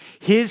run.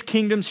 His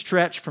kingdom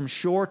stretch from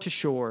shore to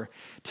shore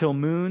till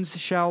moons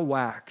shall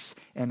wax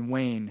and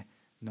wane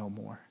no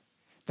more.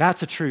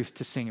 That's a truth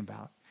to sing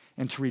about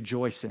and to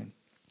rejoice in.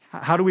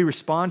 How do we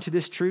respond to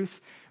this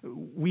truth?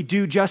 We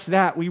do just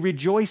that. We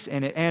rejoice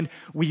in it and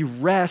we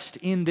rest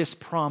in this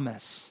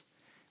promise.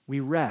 We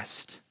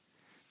rest.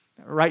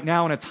 Right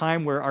now, in a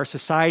time where our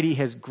society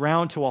has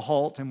ground to a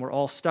halt and we're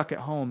all stuck at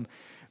home,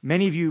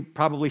 many of you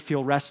probably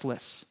feel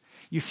restless.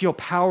 You feel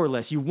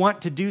powerless. You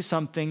want to do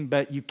something,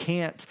 but you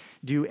can't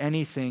do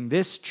anything.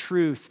 This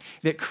truth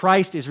that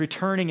Christ is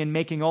returning and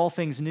making all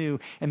things new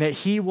and that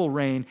he will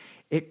reign,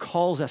 it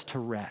calls us to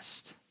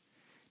rest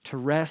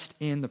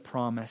in the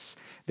promise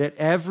that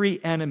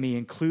every enemy,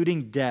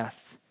 including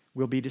death,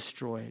 will be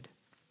destroyed.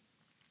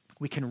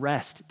 We can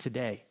rest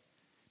today,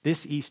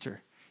 this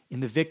Easter,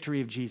 in the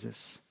victory of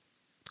Jesus.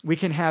 We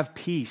can have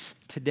peace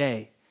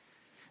today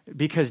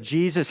because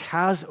Jesus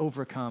has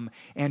overcome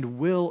and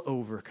will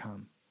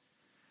overcome.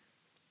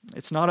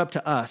 It's not up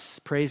to us,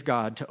 praise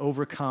God, to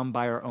overcome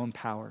by our own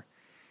power.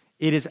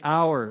 It is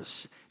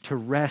ours to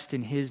rest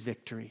in his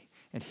victory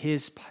and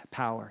his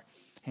power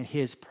and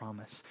his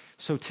promise.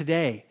 So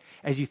today,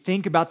 as you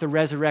think about the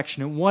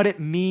resurrection and what it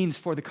means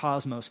for the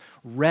cosmos,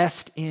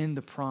 rest in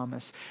the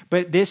promise.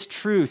 But this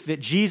truth that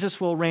Jesus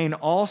will reign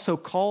also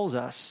calls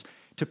us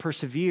to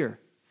persevere,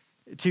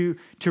 to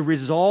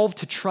resolve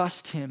to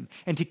trust him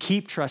and to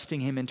keep trusting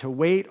him and to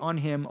wait on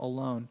him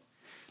alone.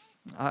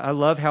 I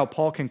love how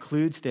Paul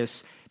concludes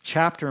this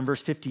chapter in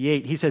verse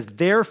 58. He says,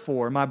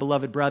 therefore, my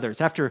beloved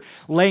brothers, after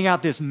laying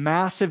out this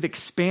massive,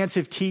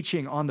 expansive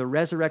teaching on the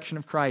resurrection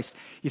of Christ,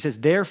 he says,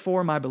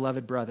 therefore, my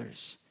beloved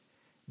brothers,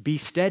 be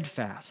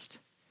steadfast,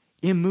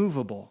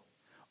 immovable,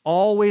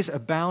 always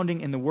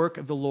abounding in the work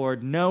of the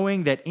Lord,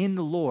 knowing that in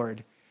the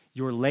Lord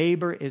your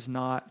labor is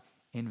not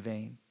in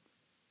vain.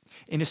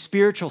 In a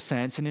spiritual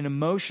sense and an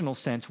emotional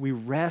sense, we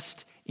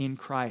rest in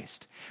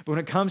Christ. But when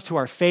it comes to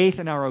our faith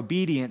and our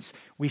obedience,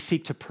 we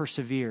seek to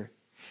persevere,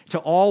 to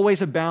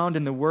always abound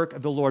in the work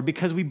of the Lord,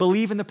 because we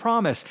believe in the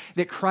promise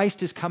that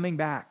Christ is coming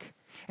back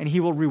and he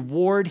will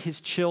reward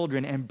his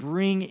children and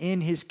bring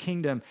in his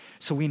kingdom.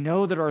 So we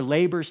know that our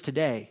labors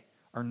today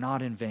are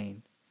not in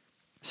vain.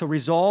 So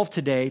resolve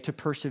today to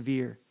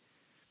persevere.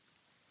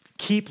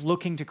 Keep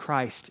looking to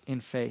Christ in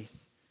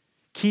faith.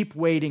 Keep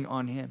waiting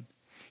on him.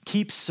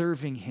 Keep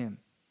serving him.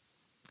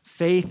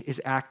 Faith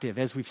is active,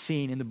 as we've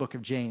seen in the book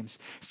of James.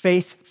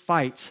 Faith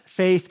fights.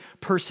 Faith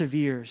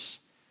perseveres.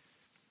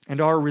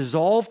 And our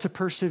resolve to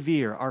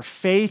persevere, our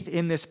faith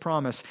in this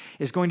promise,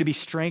 is going to be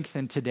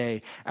strengthened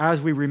today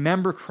as we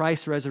remember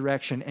Christ's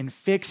resurrection and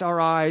fix our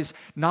eyes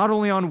not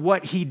only on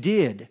what he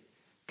did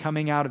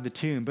coming out of the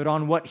tomb, but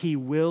on what he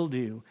will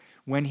do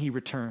when he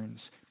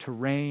returns to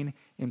reign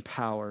in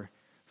power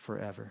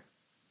forever.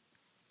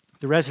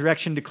 The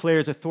resurrection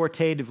declares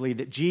authoritatively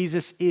that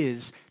Jesus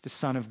is the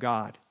Son of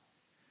God,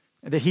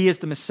 that he is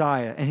the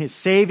Messiah, and his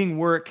saving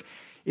work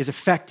is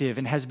effective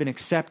and has been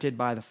accepted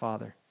by the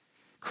Father.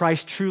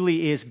 Christ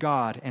truly is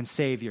God and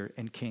Savior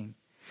and King.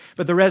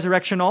 But the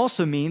resurrection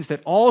also means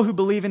that all who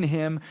believe in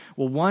him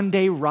will one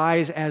day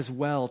rise as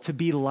well to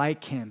be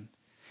like him,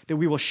 that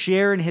we will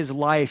share in his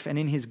life and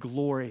in his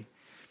glory.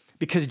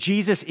 Because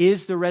Jesus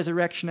is the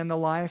resurrection and the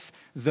life,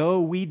 though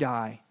we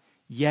die,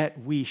 yet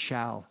we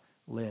shall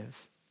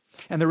live.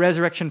 And the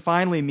resurrection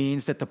finally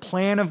means that the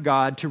plan of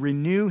God to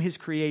renew his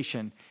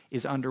creation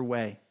is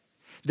underway.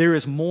 There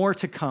is more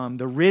to come.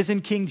 The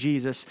risen King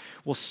Jesus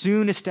will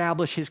soon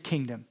establish his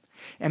kingdom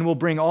and will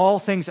bring all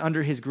things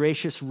under his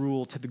gracious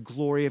rule to the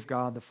glory of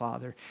God the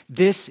Father.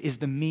 This is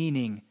the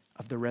meaning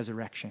of the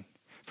resurrection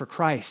for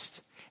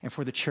Christ and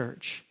for the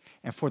church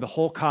and for the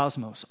whole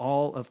cosmos,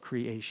 all of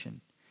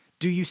creation.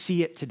 Do you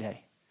see it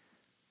today?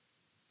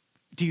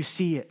 Do you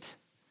see it?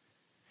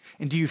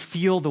 And do you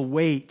feel the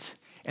weight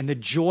and the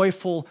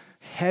joyful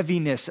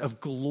heaviness of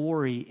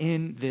glory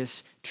in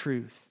this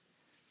truth.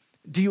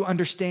 Do you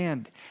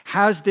understand?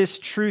 Has this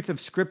truth of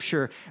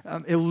Scripture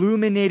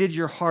illuminated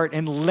your heart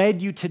and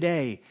led you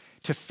today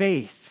to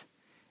faith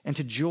and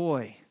to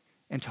joy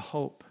and to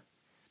hope?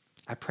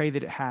 I pray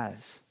that it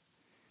has.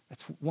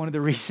 That's one of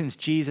the reasons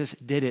Jesus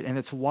did it, and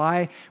it's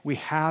why we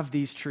have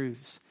these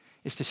truths,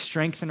 is to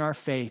strengthen our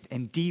faith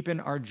and deepen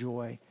our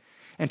joy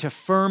and to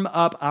firm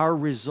up our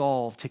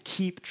resolve to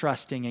keep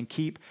trusting and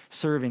keep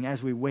serving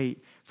as we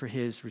wait for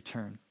his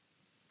return.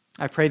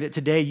 I pray that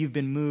today you've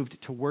been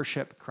moved to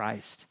worship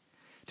Christ,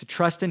 to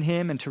trust in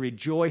him and to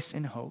rejoice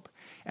in hope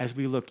as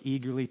we look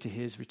eagerly to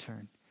his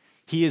return.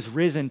 He is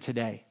risen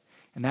today,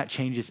 and that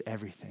changes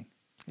everything.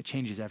 It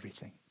changes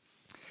everything.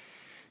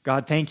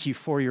 God, thank you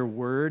for your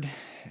word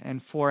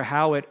and for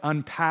how it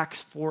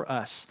unpacks for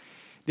us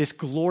this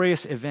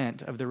glorious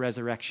event of the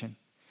resurrection.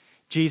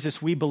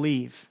 Jesus, we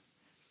believe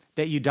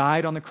that you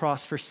died on the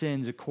cross for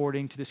sins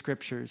according to the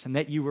Scriptures, and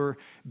that you were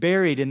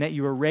buried and that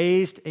you were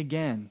raised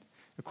again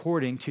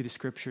according to the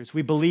Scriptures.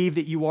 We believe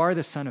that you are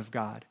the Son of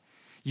God.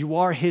 You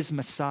are his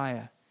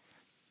Messiah,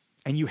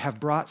 and you have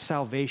brought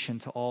salvation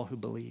to all who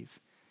believe.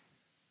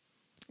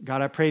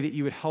 God, I pray that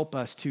you would help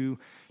us to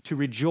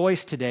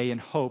rejoice today in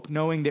hope,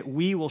 knowing that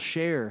we will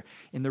share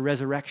in the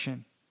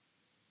resurrection.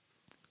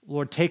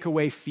 Lord, take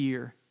away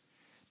fear.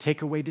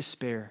 Take away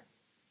despair.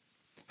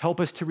 Help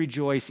us to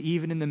rejoice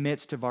even in the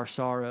midst of our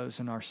sorrows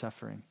and our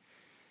suffering,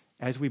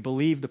 as we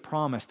believe the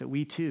promise that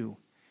we too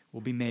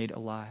will be made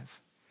alive.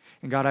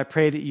 And God, I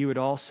pray that you would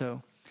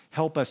also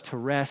help us to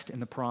rest in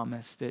the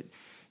promise that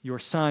your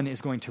Son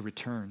is going to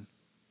return,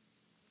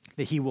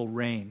 that he will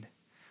reign,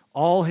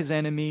 all his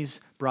enemies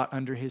brought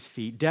under his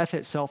feet, death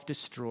itself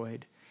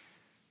destroyed,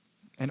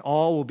 and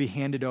all will be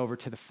handed over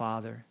to the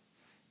Father,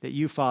 that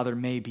you, Father,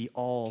 may be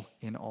all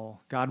in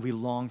all. God, we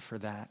long for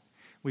that.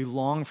 We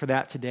long for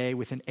that today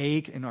with an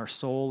ache in our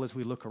soul as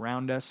we look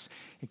around us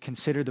and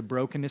consider the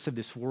brokenness of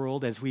this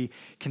world, as we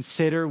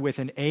consider with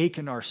an ache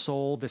in our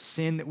soul the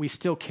sin that we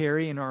still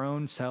carry in our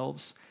own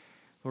selves.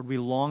 Lord, we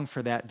long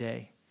for that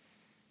day.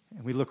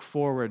 And we look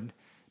forward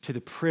to the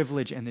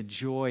privilege and the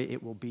joy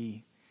it will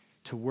be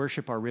to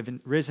worship our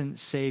risen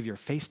Savior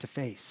face to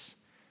face,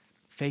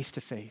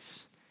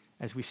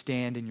 as we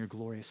stand in your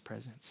glorious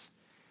presence.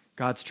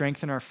 God,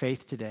 strengthen our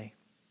faith today.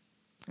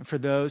 And for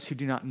those who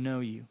do not know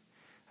you,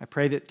 I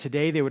pray that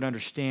today they would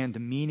understand the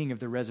meaning of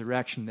the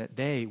resurrection, that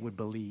they would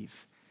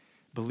believe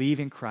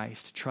in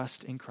Christ,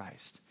 trust in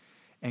Christ,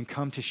 and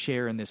come to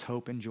share in this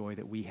hope and joy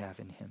that we have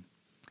in him.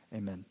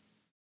 Amen.